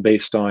model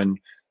based on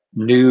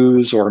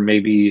news or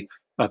maybe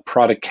a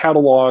product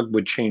catalog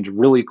would change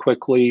really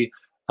quickly,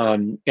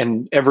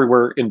 and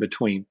everywhere in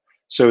between.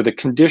 So the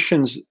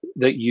conditions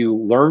that you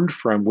learned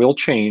from will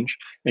change,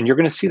 and you're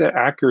going to see that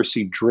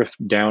accuracy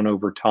drift down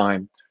over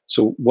time.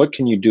 So what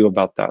can you do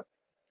about that?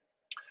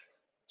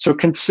 So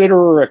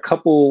consider a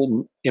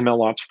couple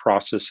MLOps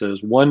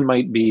processes. One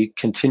might be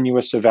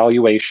continuous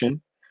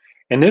evaluation.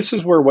 And this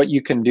is where what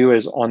you can do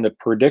is on the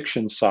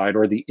prediction side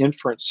or the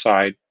inference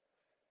side,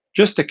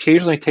 just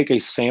occasionally take a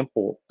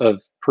sample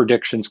of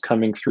predictions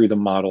coming through the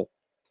model,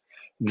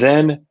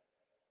 then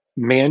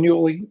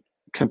manually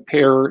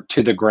compare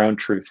to the ground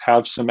truth.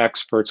 Have some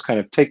experts kind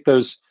of take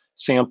those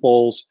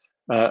samples,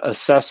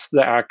 assess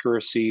the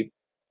accuracy,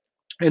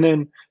 and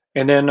then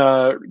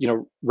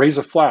raise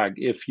a flag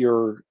if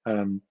you're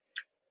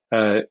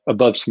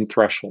above some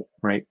threshold,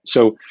 right?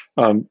 So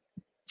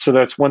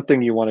that's one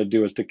thing you want to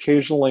do, is to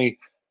occasionally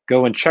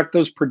go and check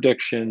those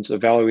predictions,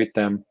 evaluate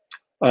them.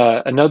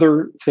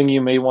 Another thing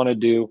you may want to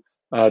do,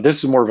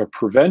 this is more of a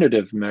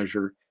preventative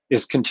measure,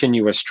 is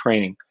continuous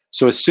training.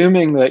 So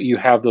assuming that you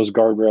have those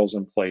guardrails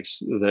in place,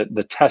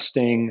 the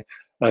testing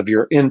of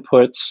your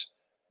inputs,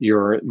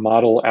 your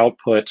model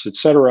outputs, et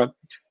cetera,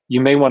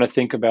 you may want to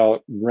think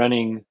about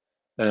running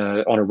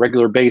on a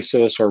regular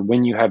basis, or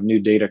when you have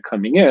new data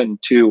coming in,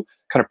 to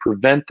kind of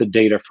prevent the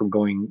data from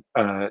going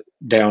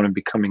down and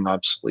becoming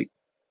obsolete.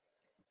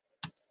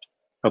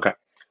 Okay.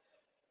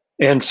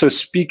 And so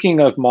speaking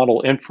of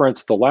model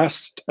inference, the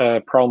last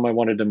problem I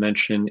wanted to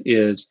mention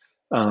is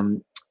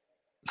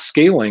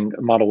scaling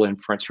model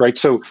inference, right?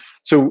 So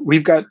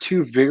we've got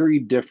two very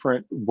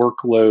different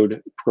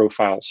workload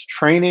profiles.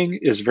 Training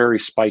is very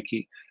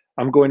spiky.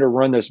 I'm going to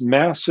run this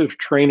massive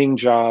training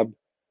job,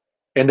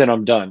 and then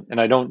I'm done, and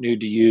I don't need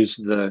to use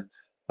the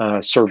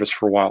service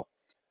for a while.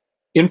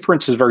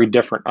 Inference is very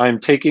different. I'm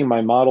taking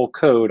my model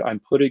code, I'm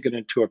putting it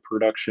into a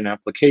production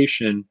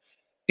application,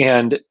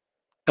 and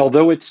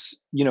although it's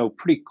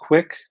pretty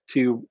quick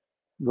to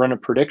run a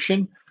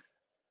prediction,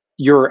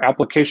 your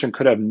application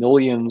could have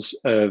millions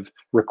of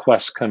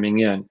requests coming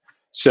in.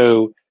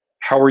 So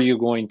how are you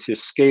going to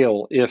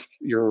scale if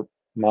your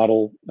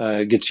model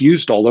gets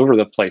used all over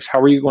the place? How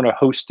are you going to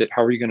host it?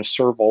 How are you going to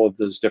serve all of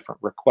those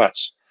different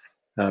requests?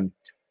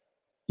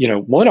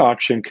 One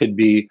option could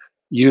be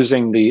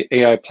using the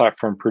AI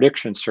platform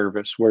prediction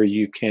service, where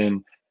you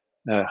can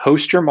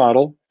host your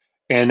model,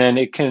 and then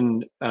it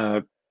can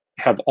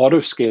have auto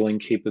scaling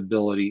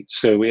capability.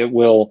 So it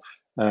will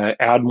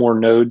add more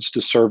nodes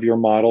to serve your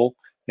model,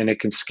 and it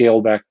can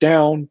scale back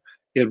down.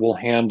 It will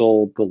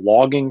handle the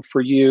logging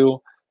for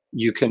you.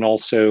 You can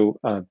also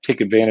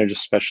take advantage of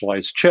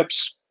specialized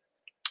chips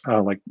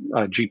like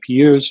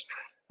GPUs.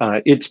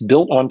 It's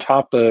built on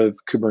top of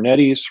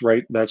Kubernetes,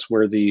 right? That's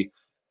where the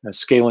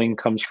scaling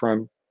comes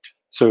from.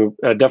 So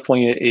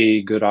definitely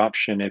a good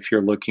option if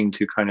you're looking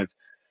to kind of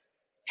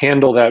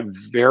handle that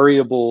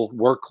variable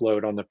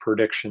workload on the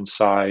prediction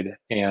side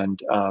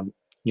and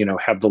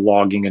have the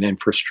logging and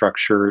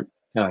infrastructure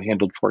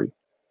handled for you.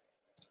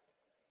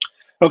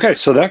 Okay,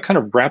 so that kind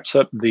of wraps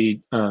up the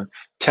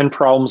 10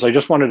 problems. I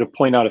just wanted to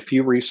point out a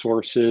few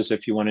resources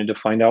if you wanted to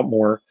find out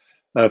more.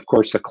 Of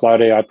course, the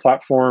Cloud AI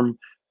platform,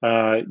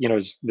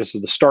 this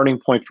is the starting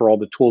point for all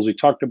the tools we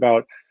talked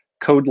about.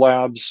 Code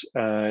Labs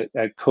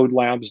at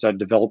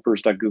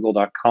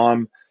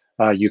codelabs.developers.google.com.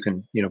 You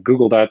can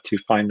Google that to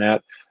find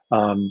that.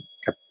 I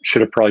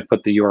should have probably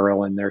put the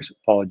URL in there, so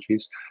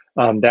apologies.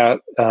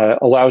 That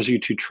allows you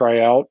to try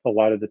out a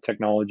lot of the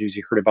technologies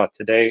you heard about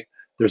today.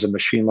 There's a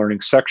machine learning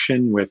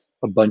section with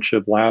a bunch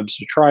of labs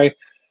to try.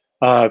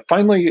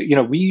 Finally,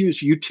 we use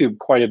YouTube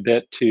quite a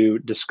bit to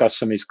discuss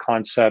some of these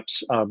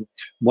concepts.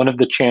 One of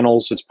the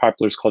channels that's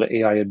popular is called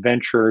AI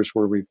Adventures,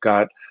 where we've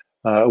got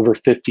over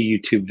 50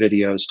 YouTube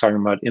videos talking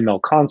about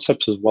ML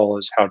concepts as well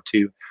as how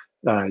to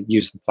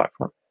use the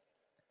platform.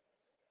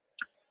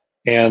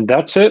 And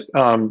that's it.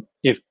 And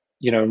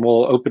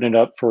we'll open it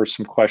up for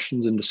some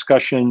questions and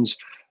discussions.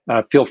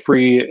 Feel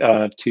free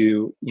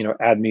to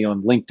add me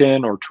on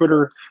LinkedIn or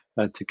Twitter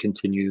to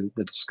continue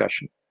the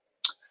discussion.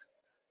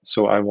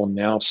 So I will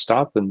now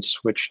stop and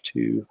switch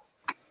to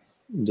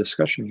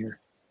discussion here.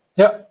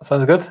 Yeah,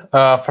 sounds good.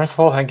 First of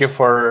all, thank you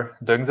for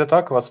doing the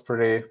talk. It was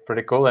pretty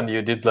cool, and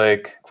you did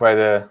like quite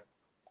an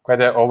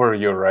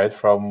overview, right?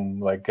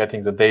 From like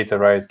getting the data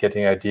right,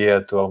 getting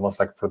idea to almost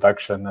like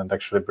production and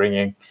actually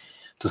bringing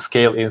to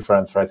scale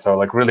inference, right? So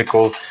like really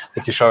cool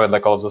that you showed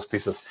like all of those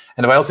pieces.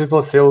 And while people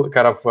are still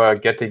kind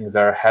of getting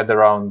their head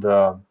around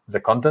the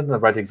content and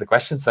writing the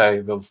questions, I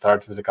will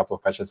start with a couple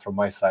of questions from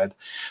my side.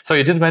 So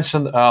you did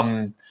mention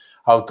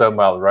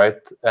AutoML, right?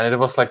 And it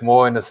was like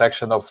more in the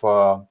section of,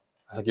 I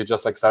think you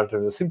just like started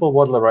with a simple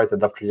modeler, right?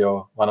 And after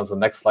one of the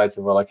next slides,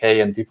 you were like,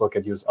 hey, and people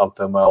can use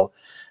AutoML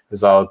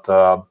without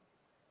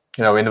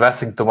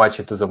investing too much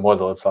into the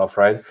model itself,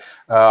 right?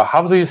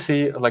 How do you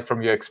see, like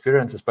from your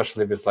experience,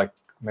 especially with like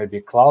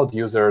maybe cloud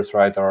users,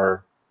 right,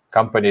 or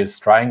companies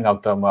trying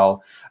AutoML,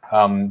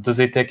 do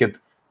they take it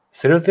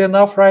seriously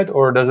enough, right?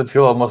 Or does it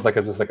feel almost like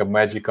it's like a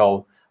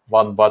magical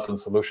one-button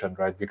solution,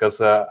 right?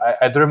 Because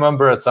I do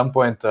remember at some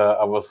point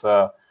I was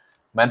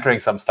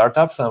mentoring some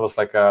startups, and it was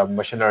like a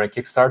machine learning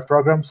kickstart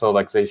program. So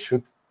like they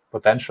should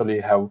potentially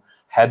have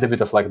had a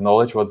bit of like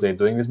knowledge what they're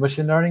doing with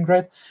machine learning,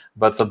 right?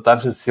 But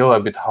sometimes it's still a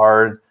bit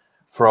hard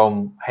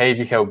from, hey,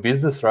 we have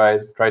business,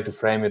 right? Try to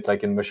frame it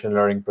like in machine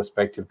learning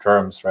perspective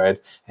terms, right?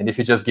 And if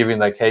you're just giving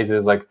like, hey,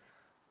 there's like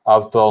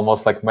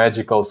almost like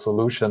magical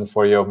solution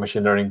for your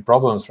machine learning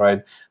problems,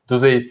 right? Do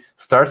they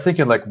start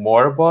thinking like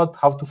more about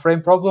how to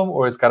frame problem,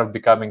 or is kind of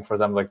becoming for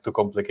them like too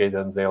complicated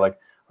and they're like,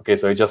 okay,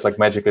 so it just like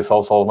magically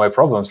solves all my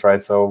problems,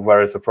 right? So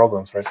where is the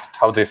problems, right?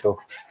 How do they feel?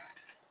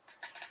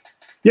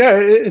 Yeah,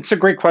 it's a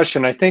great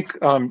question. I think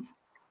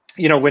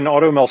when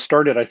AutoML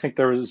started, I think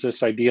there was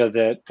this idea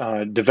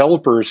that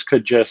developers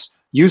could just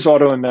use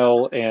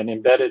AutoML and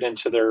embed it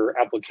into their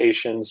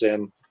applications,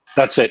 and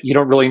that's it. You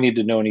don't really need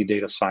to know any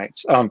data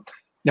science.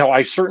 Now,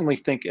 I certainly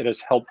think it has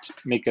helped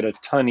make it a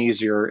ton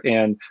easier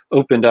and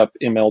opened up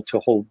ML to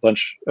a whole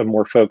bunch of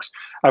more folks.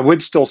 I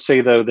would still say,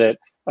 though, that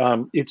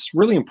it's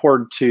really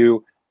important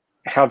to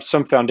have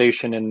some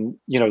foundation in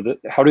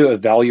how to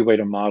evaluate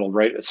a model,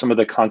 right? Some of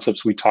the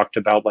concepts we talked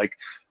about, like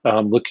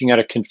looking at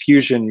a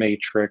confusion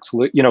matrix,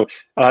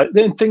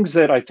 then things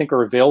that I think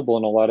are available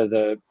in a lot of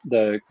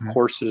the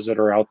courses that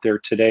are out there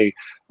today.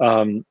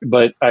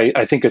 But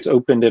I think it's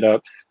opened it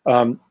up,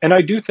 and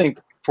I do think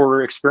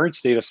for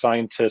experienced data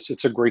scientists,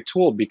 it's a great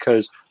tool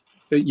because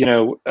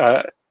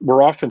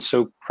we're often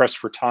so pressed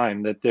for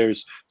time that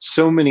there's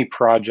so many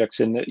projects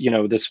in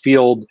this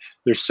field.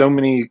 There's so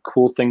many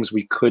cool things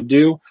we could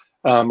do.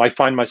 I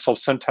find myself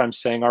sometimes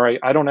saying, all right,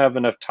 I don't have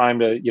enough time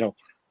to,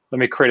 let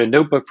me create a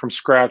notebook from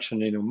scratch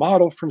and a new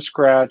model from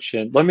scratch,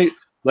 and let me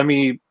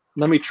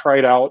try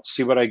it out,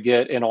 see what I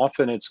get. And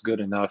often it's good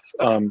enough.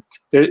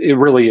 It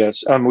really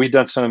is. We've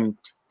done some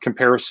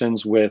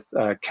comparisons with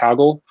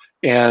Kaggle,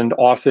 and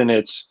often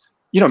it's,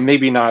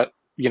 maybe not,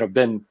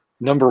 been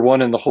number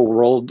one in the whole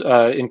world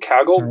in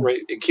Kaggle, right?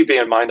 Keeping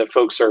in mind that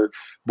folks are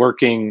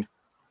working,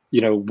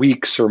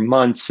 weeks or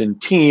months in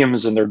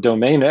teams and they're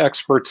domain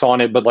experts on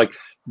it, but like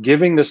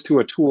giving this to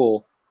a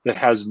tool that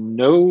has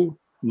no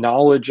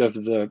knowledge of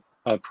the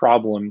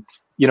problem,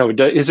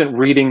 isn't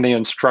reading the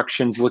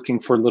instructions, looking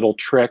for little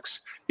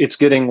tricks. It's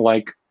getting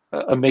like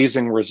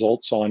amazing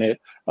results on it,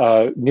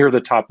 near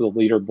the top of the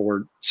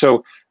leaderboard.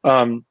 So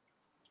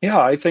yeah,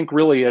 I think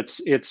really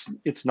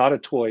it's not a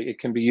toy. It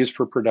can be used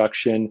for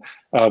production.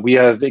 We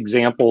have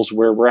examples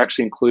where we're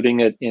actually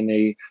including it in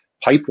a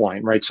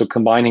pipeline, right? So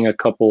combining a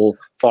couple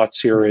thoughts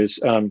here is,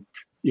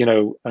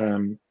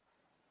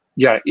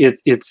 yeah,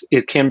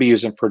 it can be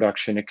used in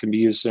production. It can be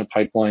used in a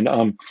pipeline.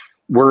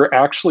 We're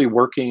actually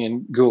working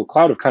in Google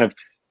Cloud of kind of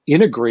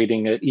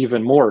integrating it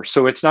even more.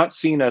 So it's not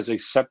seen as a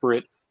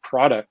separate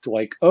product,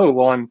 like, oh,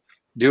 well, I'm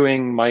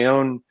doing my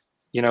own,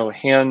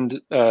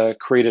 hand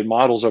created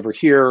models over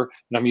here,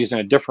 and I'm using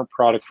a different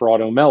product for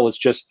AutoML. It's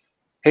just,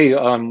 hey,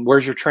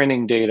 where's your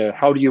training data?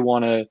 How do you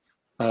want to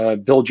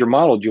build your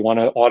model? Do you want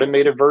an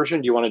automated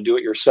version? Do you want to do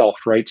it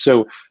yourself, right?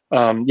 So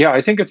yeah,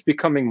 I think it's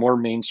becoming more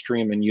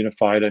mainstream and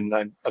unified, and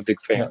I'm a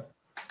big fan.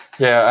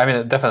 Yeah, I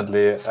mean,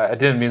 definitely. I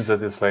didn't mean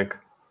that it's like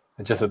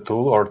just a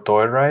tool or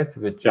toy, right?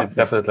 Which it's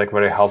definitely like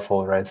very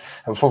helpful, right?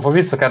 And for me,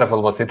 it's kind of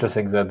almost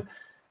interesting that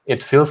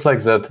it feels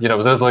like that,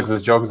 there's like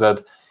this joke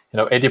that,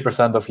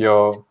 80% of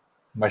your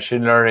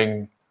machine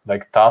learning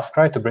like task,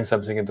 right, to bring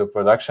something into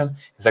production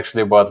is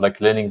actually about like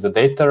cleaning the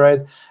data,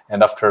 right?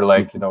 And after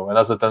like,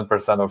 another 10%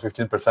 or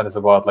 15% is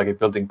about like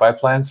building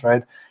pipelines,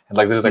 right? And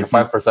like there's like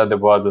 5%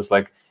 about this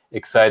like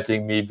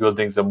exciting me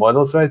building the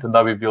models, right? And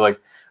now we'd be like,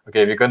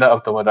 okay, we're gonna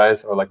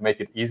automatize or like make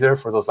it easier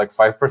for those like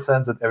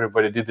 5% that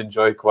everybody did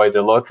enjoy quite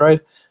a lot, right?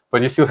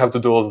 But you still have to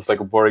do all this like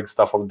boring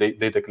stuff of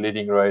data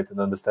cleaning, right? And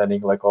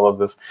understanding like all of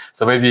this.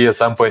 So maybe at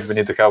some point we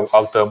need to have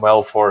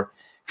AutoML for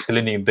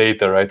cleaning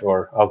data, right?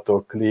 Or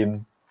auto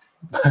clean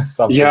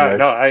something. Yeah, right?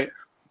 no, I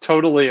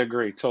totally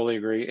agree. Totally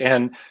agree.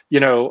 And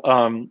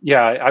yeah,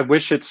 I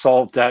wish it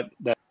solved that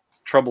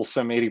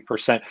troublesome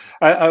 80%.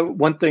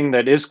 One thing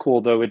that is cool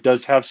though, it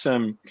does have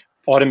some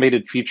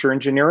automated feature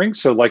engineering.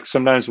 So like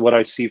sometimes what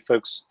I see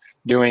folks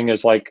doing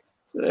is like,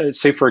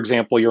 say for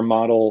example, your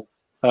model,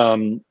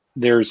 you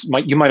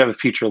might have a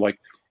feature like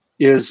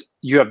is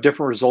you have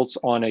different results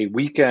on a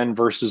weekend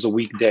versus a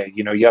weekday.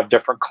 You have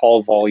different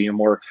call volume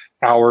or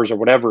hours or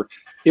whatever.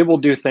 It will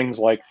do things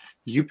like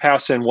you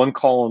pass in one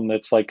column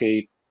that's like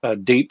a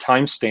date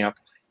timestamp,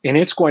 and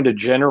it's going to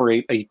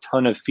generate a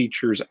ton of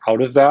features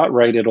out of that,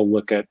 right? It'll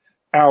look at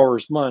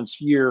hours, months,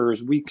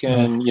 years,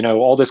 weekend,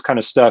 all this kind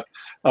of stuff.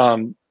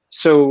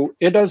 So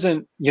it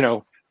doesn't,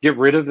 get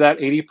rid of that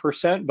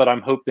 80%, but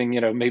I'm hoping,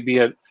 maybe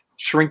it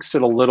shrinks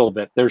it a little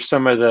bit. There's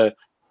some of the,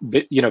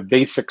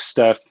 basic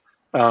stuff.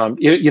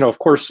 Of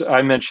course,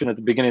 I mentioned at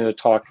the beginning of the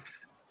talk,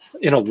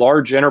 in a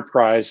large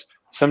enterprise,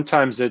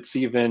 sometimes it's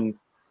even,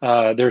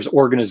 there's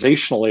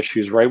organizational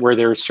issues, right? Where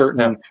there's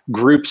certain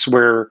groups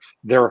where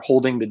they're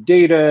holding the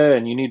data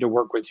and you need to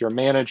work with your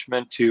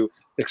management to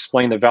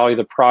explain the value of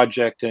the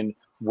project and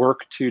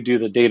work to do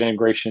the data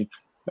integration.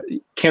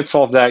 Can't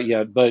solve that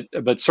yet,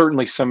 but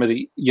certainly some of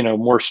the,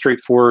 more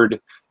straightforward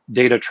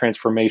data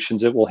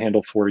transformations it will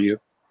handle for you.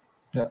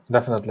 Yeah,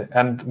 definitely.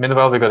 And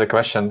meanwhile, we got a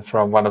question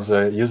from one of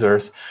the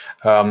users.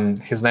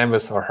 His name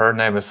is, or her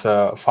name is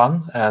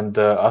Fun, and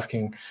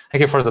asking,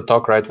 thank you for the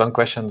talk, right? One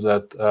question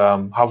that,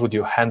 how would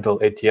you handle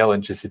ATL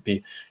and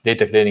GCP,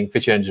 data cleaning,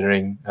 feature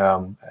engineering,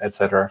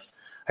 etc.?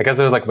 I guess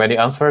there's like many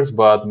answers,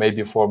 but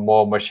maybe for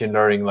more machine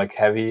learning, like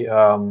heavy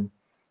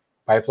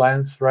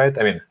pipelines, right?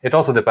 I mean, it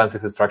also depends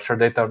if it's structured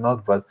data or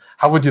not, but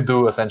how would you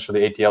do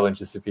essentially ATL and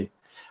GCP?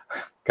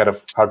 Kind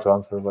of hard to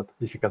answer, but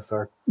if you can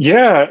start.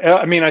 Yeah,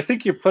 I mean, I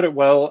think you put it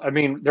well. I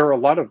mean, there are a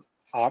lot of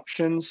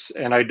options,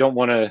 and I don't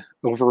want to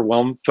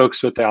overwhelm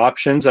folks with the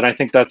options. And I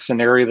think that's an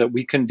area that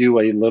we can do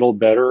a little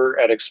better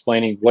at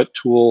explaining what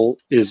tool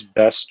is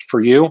best for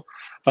you.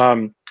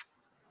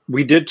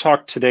 We did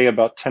talk today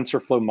about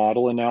TensorFlow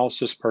model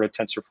analysis, part of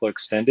TensorFlow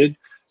Extended.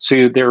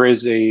 So there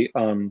is a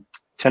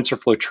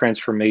TensorFlow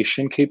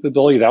transformation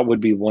capability. That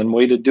would be one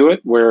way to do it,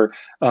 where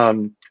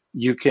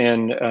you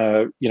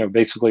can,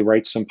 basically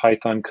write some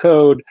Python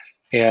code,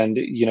 and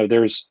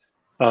there's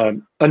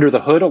under the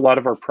hood, a lot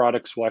of our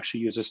products will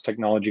actually use this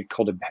technology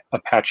called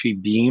Apache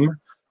Beam.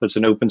 That's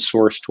an open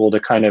source tool to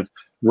kind of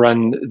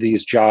run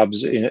these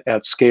jobs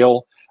at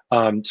scale.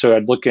 So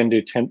I'd look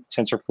into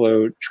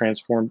TensorFlow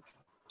Transform.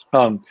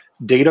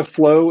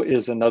 Dataflow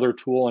is another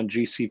tool on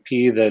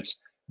GCP that's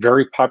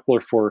very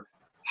popular for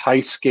high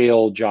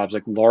scale jobs,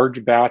 like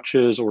large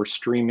batches or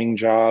streaming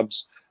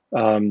jobs.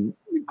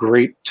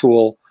 Great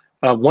tool.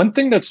 One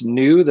thing that's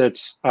new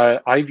that's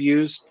I've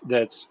used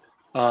that's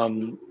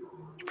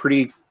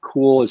pretty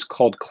cool is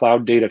called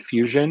Cloud Data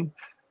Fusion.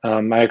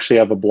 I actually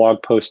have a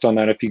blog post on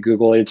that if you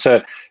Google it.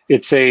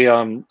 It's a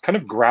kind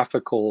of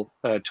graphical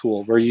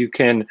tool where you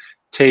can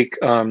take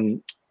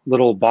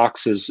little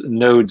boxes,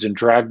 nodes, and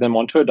drag them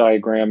onto a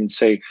diagram and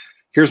say,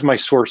 here's my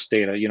source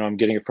data. I'm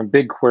getting it from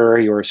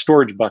BigQuery or a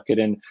storage bucket,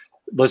 and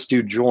let's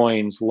do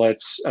joins.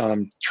 Let's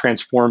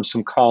transform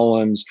some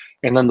columns,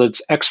 and then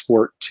let's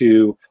export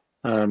to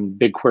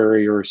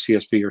BigQuery or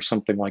CSV or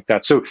something like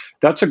that. So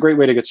that's a great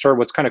way to get started.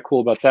 What's kind of cool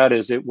about that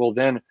is it will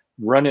then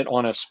run it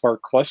on a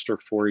Spark cluster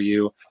for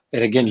you.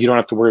 And again, you don't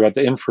have to worry about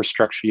the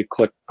infrastructure. You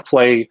click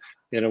play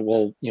and it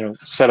will,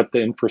 set up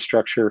the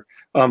infrastructure.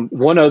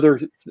 One other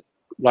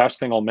last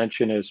thing I'll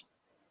mention is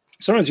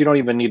sometimes you don't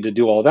even need to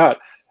do all that.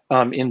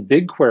 In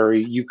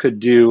BigQuery, you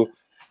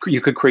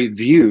could create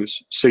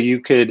views. So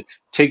you could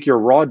take your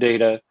raw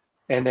data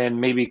and then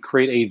maybe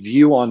create a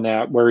view on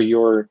that where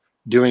you're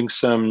doing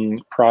some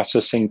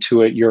processing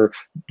to it, your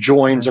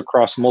joins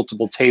across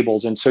multiple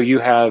tables. And so you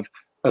have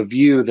a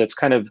view that's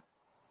kind of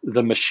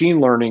the machine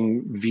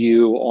learning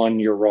view on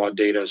your raw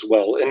data as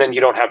well. And then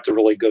you don't have to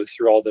really go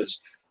through all those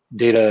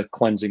data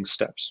cleansing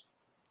steps.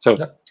 So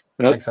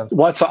makes sense.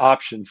 Lots of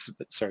options,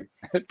 but sorry,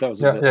 that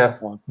was a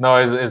bit long. No,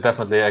 it's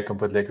definitely, I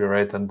completely agree,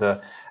 right? And I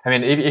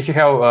mean, if you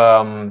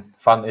have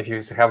if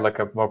you have like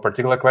a more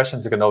particular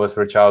questions, you can always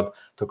reach out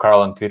to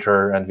Karl on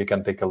Twitter, and we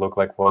can take a look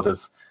like what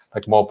is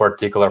like more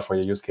particular for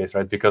your use case,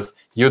 right? Because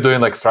you're doing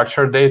like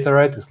structured data,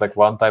 right? It's like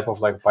one type of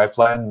like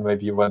pipeline.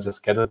 Maybe you want to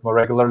just get it more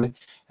regularly,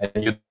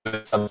 and you do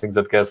some things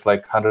that gets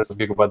like hundreds of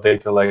gigabyte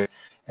data like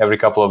every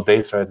couple of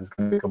days, right? It's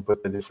going to be a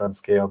completely different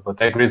scale.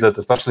 But I agree that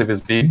especially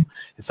with Beam,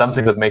 it's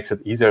something that makes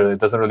it easier. It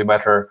doesn't really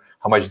matter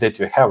how much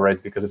data you have,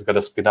 right? Because it's going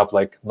to spin up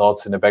like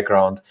nodes in the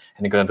background,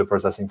 and you're going to do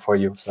processing for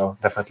you. So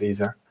definitely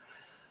easier.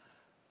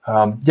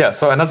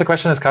 So another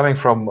question is coming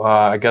from,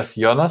 I guess,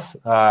 Jonas.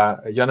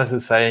 Jonas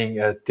is saying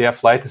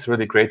TF Lite is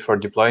really great for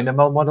deploying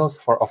ML models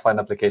for offline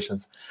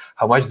applications.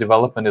 How much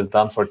development is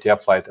done for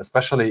TF Lite?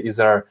 Especially, is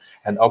there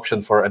an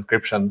option for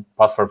encryption,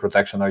 password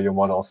protection of your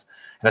models?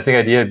 And I think the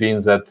idea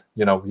being that,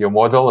 you know, your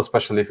model,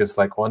 especially if it's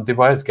like on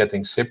device,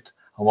 getting shipped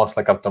almost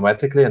like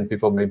automatically, and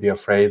people may be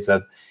afraid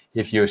that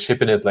if you're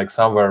shipping it like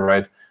somewhere,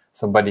 right,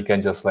 somebody can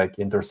just like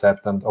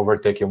intercept and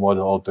overtake your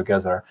model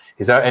altogether.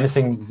 Is there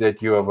anything that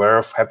you're aware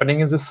of happening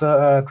in this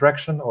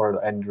direction,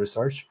 or any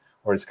research,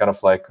 or it's kind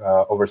of like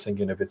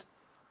overthinking a bit?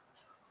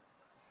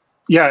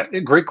 Yeah,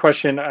 great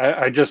question.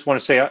 I just want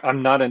to say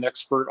I'm not an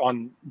expert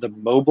on the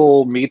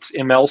mobile meets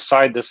ML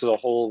side. This is a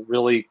whole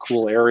really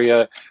cool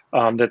area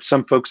that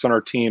some folks on our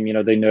team, you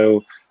know, they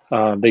know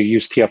they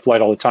use TF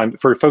Lite all the time.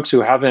 For folks who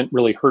haven't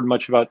really heard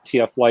much about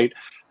TF Lite,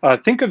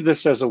 think of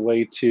this as a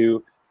way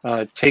to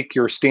take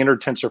your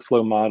standard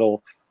TensorFlow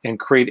model and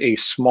create a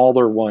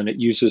smaller one. It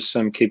uses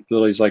some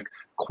capabilities like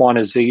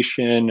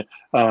quantization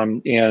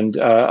and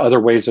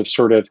other ways of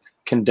sort of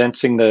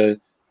condensing the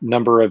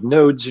number of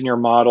nodes in your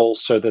model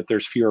so that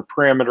there's fewer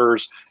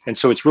parameters. And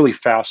so it's really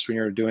fast when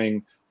you're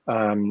doing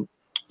ML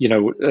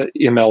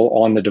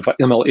on the device,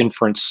 ML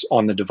inference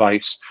on the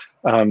device.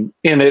 And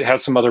it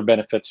has some other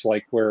benefits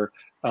like where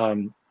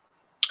anyway,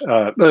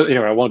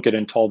 I won't get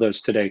into all those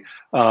today.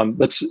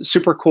 But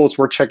super cool. It's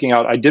worth checking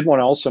out. I did want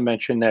to also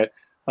mention that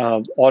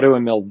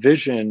AutoML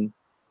Vision,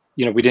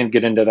 you know, we didn't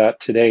get into that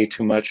today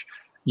too much.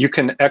 You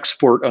can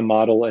export a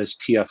model as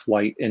TF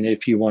Lite, and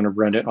if you want to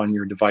run it on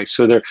your device.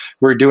 So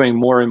we're doing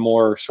more and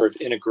more sort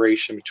of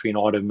integration between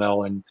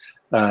AutoML and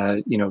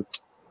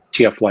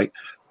TF Lite.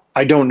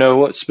 I don't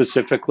know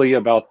specifically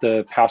about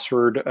the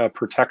password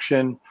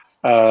protection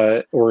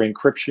or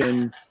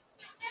encryption.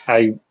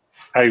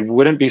 I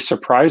wouldn't be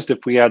surprised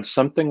if we had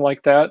something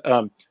like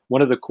that.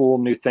 One of the cool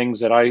new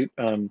things that I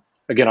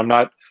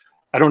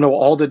don't know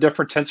all the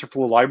different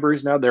TensorFlow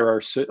libraries now. There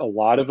are a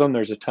lot of them.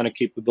 There's a ton of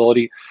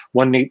capability.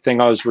 One neat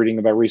thing I was reading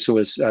about recently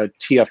was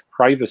TF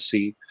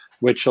Privacy,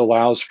 which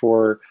allows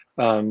for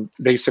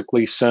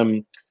basically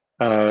some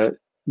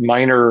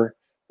minor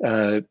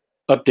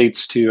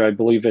updates to, I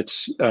believe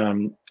it's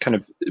kind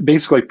of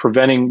basically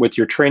preventing with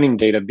your training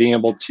data, being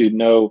able to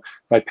know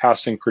by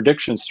passing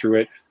predictions through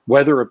it,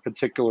 whether a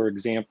particular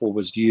example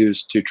was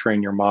used to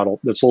train your model.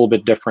 That's a little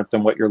bit different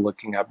than what you're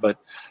looking at, but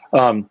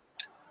I'm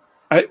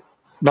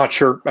not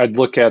sure. I'd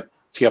look at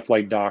TF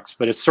Lite docs,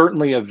 but it's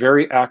certainly a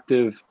very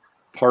active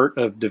part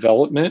of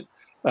development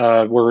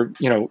where,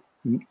 you know,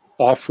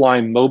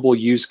 offline mobile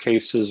use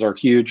cases are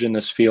huge in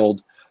this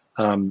field.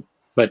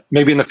 But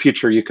maybe in the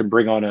future you can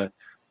bring on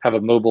have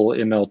a mobile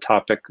ML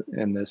topic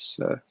in this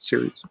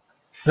series.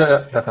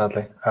 Yeah,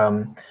 definitely.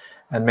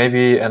 And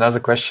maybe another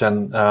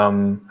question,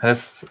 and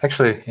it's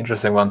actually an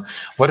interesting one.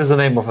 What is the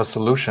name of a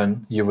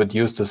solution you would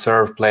use to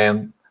serve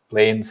plain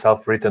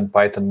self-written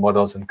Python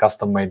models in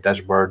custom-made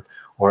dashboard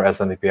or as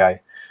an API?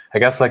 I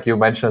guess like you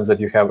mentioned that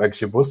you have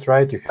XGBoost,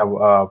 right? You have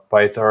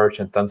PyTorch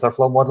and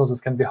TensorFlow models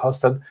that can be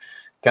hosted.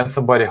 Can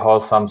somebody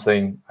host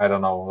something, I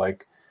don't know,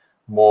 like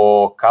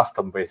more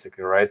custom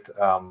basically, right?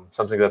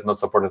 Something that's not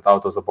supported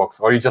out of the box,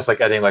 or you just like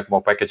adding like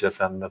more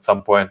packages and at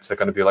some point they're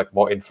going to be like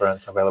more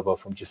inference available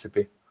from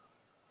GCP?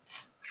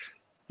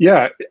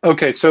 Yeah,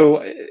 okay,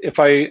 so if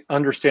I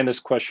understand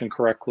this question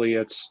correctly,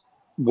 it's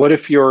what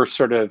if you're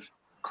sort of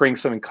creating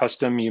something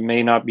custom, you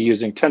may not be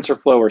using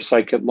TensorFlow or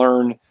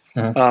scikit-learn.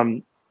 Mm-hmm.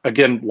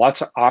 Again,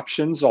 lots of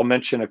options. I'll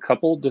mention a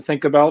couple to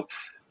think about.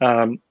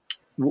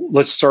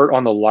 Let's start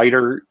on the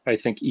lighter, I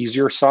think,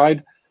 easier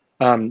side.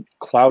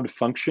 Cloud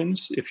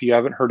Functions, if you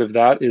haven't heard of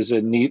that, is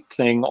a neat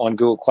thing on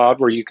Google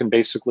Cloud where you can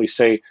basically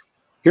say,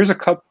 here's a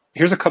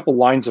couple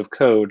lines of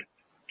code,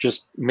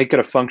 just make it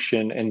a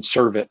function and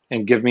serve it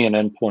and give me an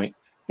endpoint.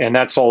 And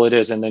that's all it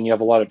is. And then you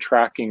have a lot of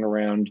tracking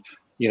around,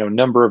 you know,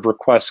 number of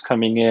requests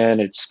coming in.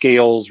 It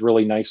scales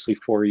really nicely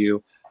for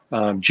you.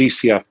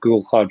 GCF,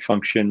 Google Cloud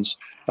Functions.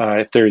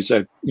 If there's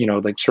a, you know,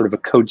 like sort of a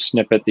code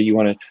snippet that you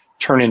want to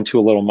turn into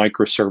a little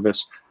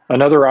microservice.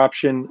 Another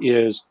option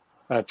is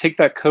take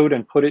that code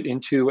and put it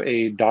into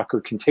a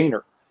Docker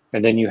container.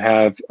 And then you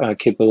have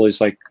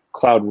capabilities like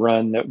Cloud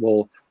Run that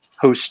will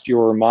host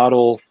your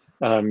model.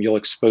 You'll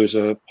expose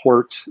a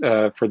port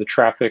for the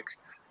traffic.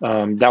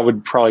 That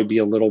would probably be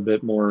a little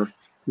bit more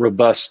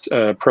robust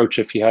approach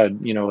if you had,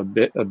 you know,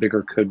 a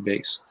bigger code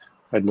base.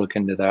 I'd look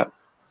into that.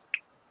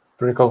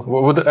 Pretty cool.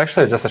 Would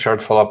actually, just a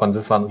short follow-up on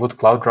this one, would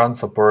Cloud Run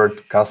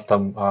support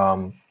custom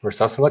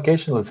resource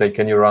allocation? Let's say,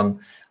 can you run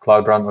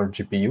Cloud Run or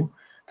GPU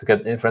to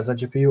get inference on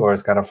GPU, or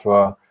is kind of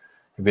a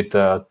bit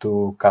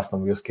too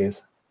custom use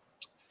case?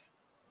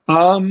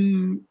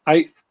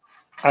 I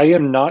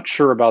am not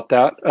sure about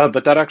that,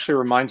 but that actually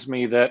reminds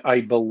me that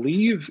I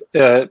believe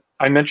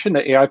I mentioned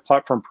the AI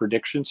Platform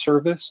Prediction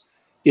Service.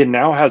 It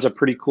now has a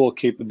pretty cool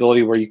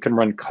capability where you can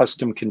run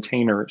custom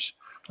containers.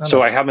 Oh, so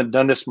nice. I haven't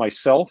done this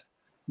myself,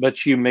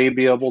 but you may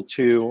be able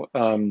to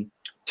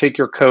take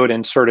your code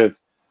and sort of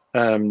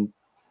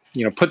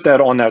put that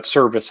on that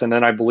service, and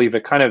then I believe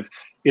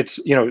it's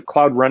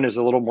Cloud Run is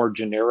a little more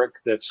generic.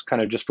 That's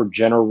kind of just for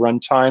general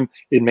runtime.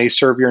 It may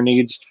serve your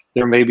needs.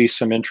 There may be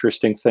some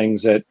interesting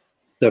things that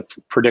the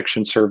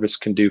prediction service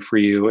can do for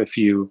you if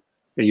you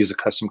use a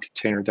custom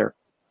container there.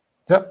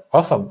 Yeah,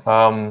 awesome.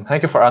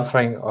 Thank you for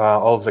answering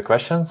all of the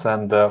questions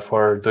and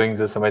for doing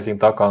this amazing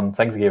talk on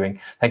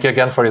Thanksgiving. Thank you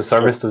again for your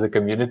service to the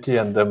community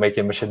and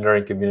making machine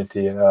learning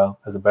community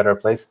as a better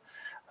place.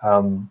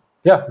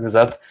 Yeah, with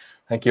that,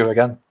 thank you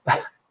again.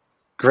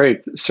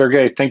 Great.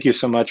 Sergey, thank you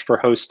so much for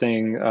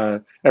hosting.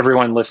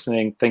 Everyone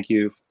listening, thank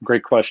you.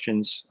 Great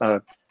questions.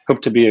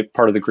 Hope to be a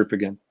part of the group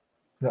again.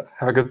 Yeah,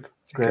 have a great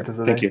rest of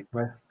the day. Thank you.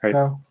 Bye. Right.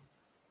 Ciao.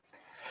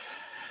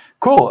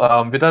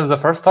 Cool. We done the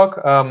first talk.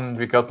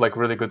 We got like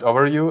really good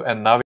overview, and now